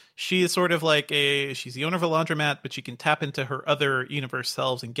 because she is sort of like she's the owner of a laundromat, but she can tap into her other universe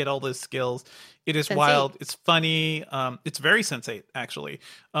selves and get all those skills. It is wild. It's funny. It's very sensate, actually.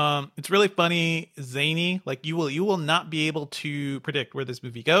 It's really funny, zany. Like you will not be able to predict where this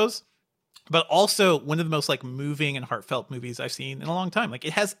movie goes. But also one of the most like moving and heartfelt movies I've seen in a long time. Like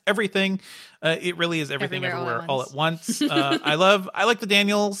it has everything. It really is everything everywhere all at once. I like the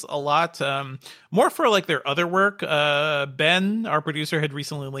Daniels a lot. More for like their other work. Ben, our producer, had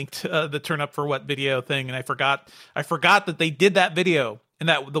recently linked the Turn Up for What video thing, and I forgot that they did that video. And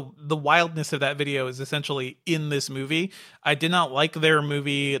that the wildness of that video is essentially in this movie. I did not like their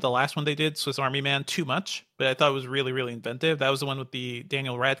movie, the last one they did, Swiss Army Man, too much, but I thought it was really, really inventive. That was the one with the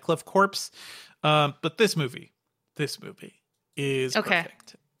Daniel Radcliffe corpse. But this movie is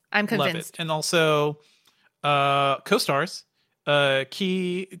perfect. I'm convinced. Love it. And also co-stars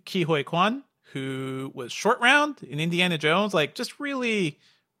Ki Hoi Kwan, who was Short Round in Indiana Jones, like just really,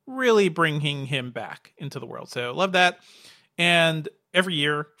 really bringing him back into the world. So love that. And every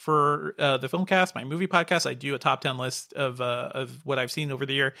year for the Filmcast, my movie podcast, I do a top 10 list of what I've seen over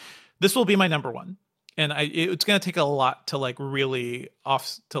the year. This will be my number one, and it's going to take a lot to like really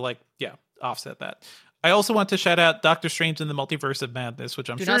offset that. I also want to shout out Doctor Strange in the Multiverse of Madness, which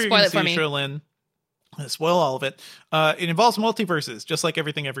I'm sure you're going to see, Sherlyn. Spoil all of it. It involves multiverses, just like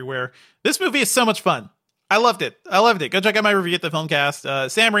Everything Everywhere. This movie is so much fun. I loved it. Go check out my review at the Filmcast.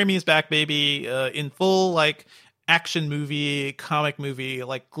 Sam Raimi is back, baby, in full like action movie, comic movie,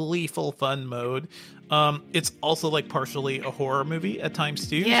 like gleeful fun mode. It's also like partially a horror movie at times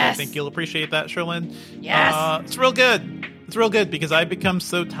too. Yes. So I think you'll appreciate that, Sherlyn. Yes. It's real good. It's real good because I've become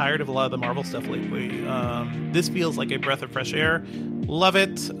so tired of a lot of the Marvel stuff lately. This feels like a breath of fresh air. Love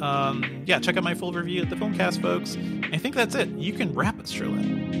it. Check out my full review at the Filmcast, folks. I think that's it. You can wrap us,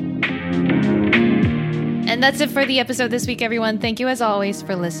 Sherlyn. And that's it for the episode this week, everyone. Thank you, as always,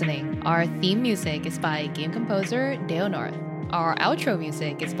 for listening. Our theme music is by game composer Dale North. Our outro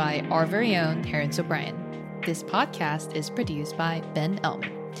music is by our very own Terrence O'Brien. This podcast is produced by Ben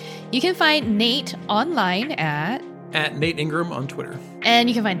Elman. You can find Nate online at Nate Ingram on Twitter. And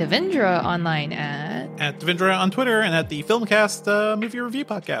you can find Devendra online at Devendra on Twitter and at the Filmcast movie review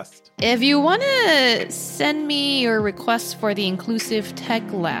podcast. If you want to send me your requests for the Inclusive Tech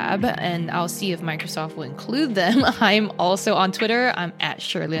Lab, and I'll see if Microsoft will include them, I'm also on Twitter. I'm at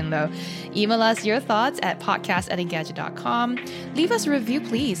Sherlyn Low. Email us your thoughts at podcast@engadget.com. Leave us a review,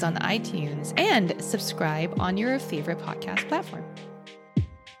 please, on iTunes, and subscribe on your favorite podcast platform.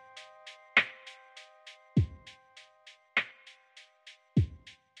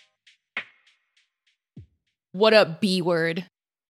 What up, B word?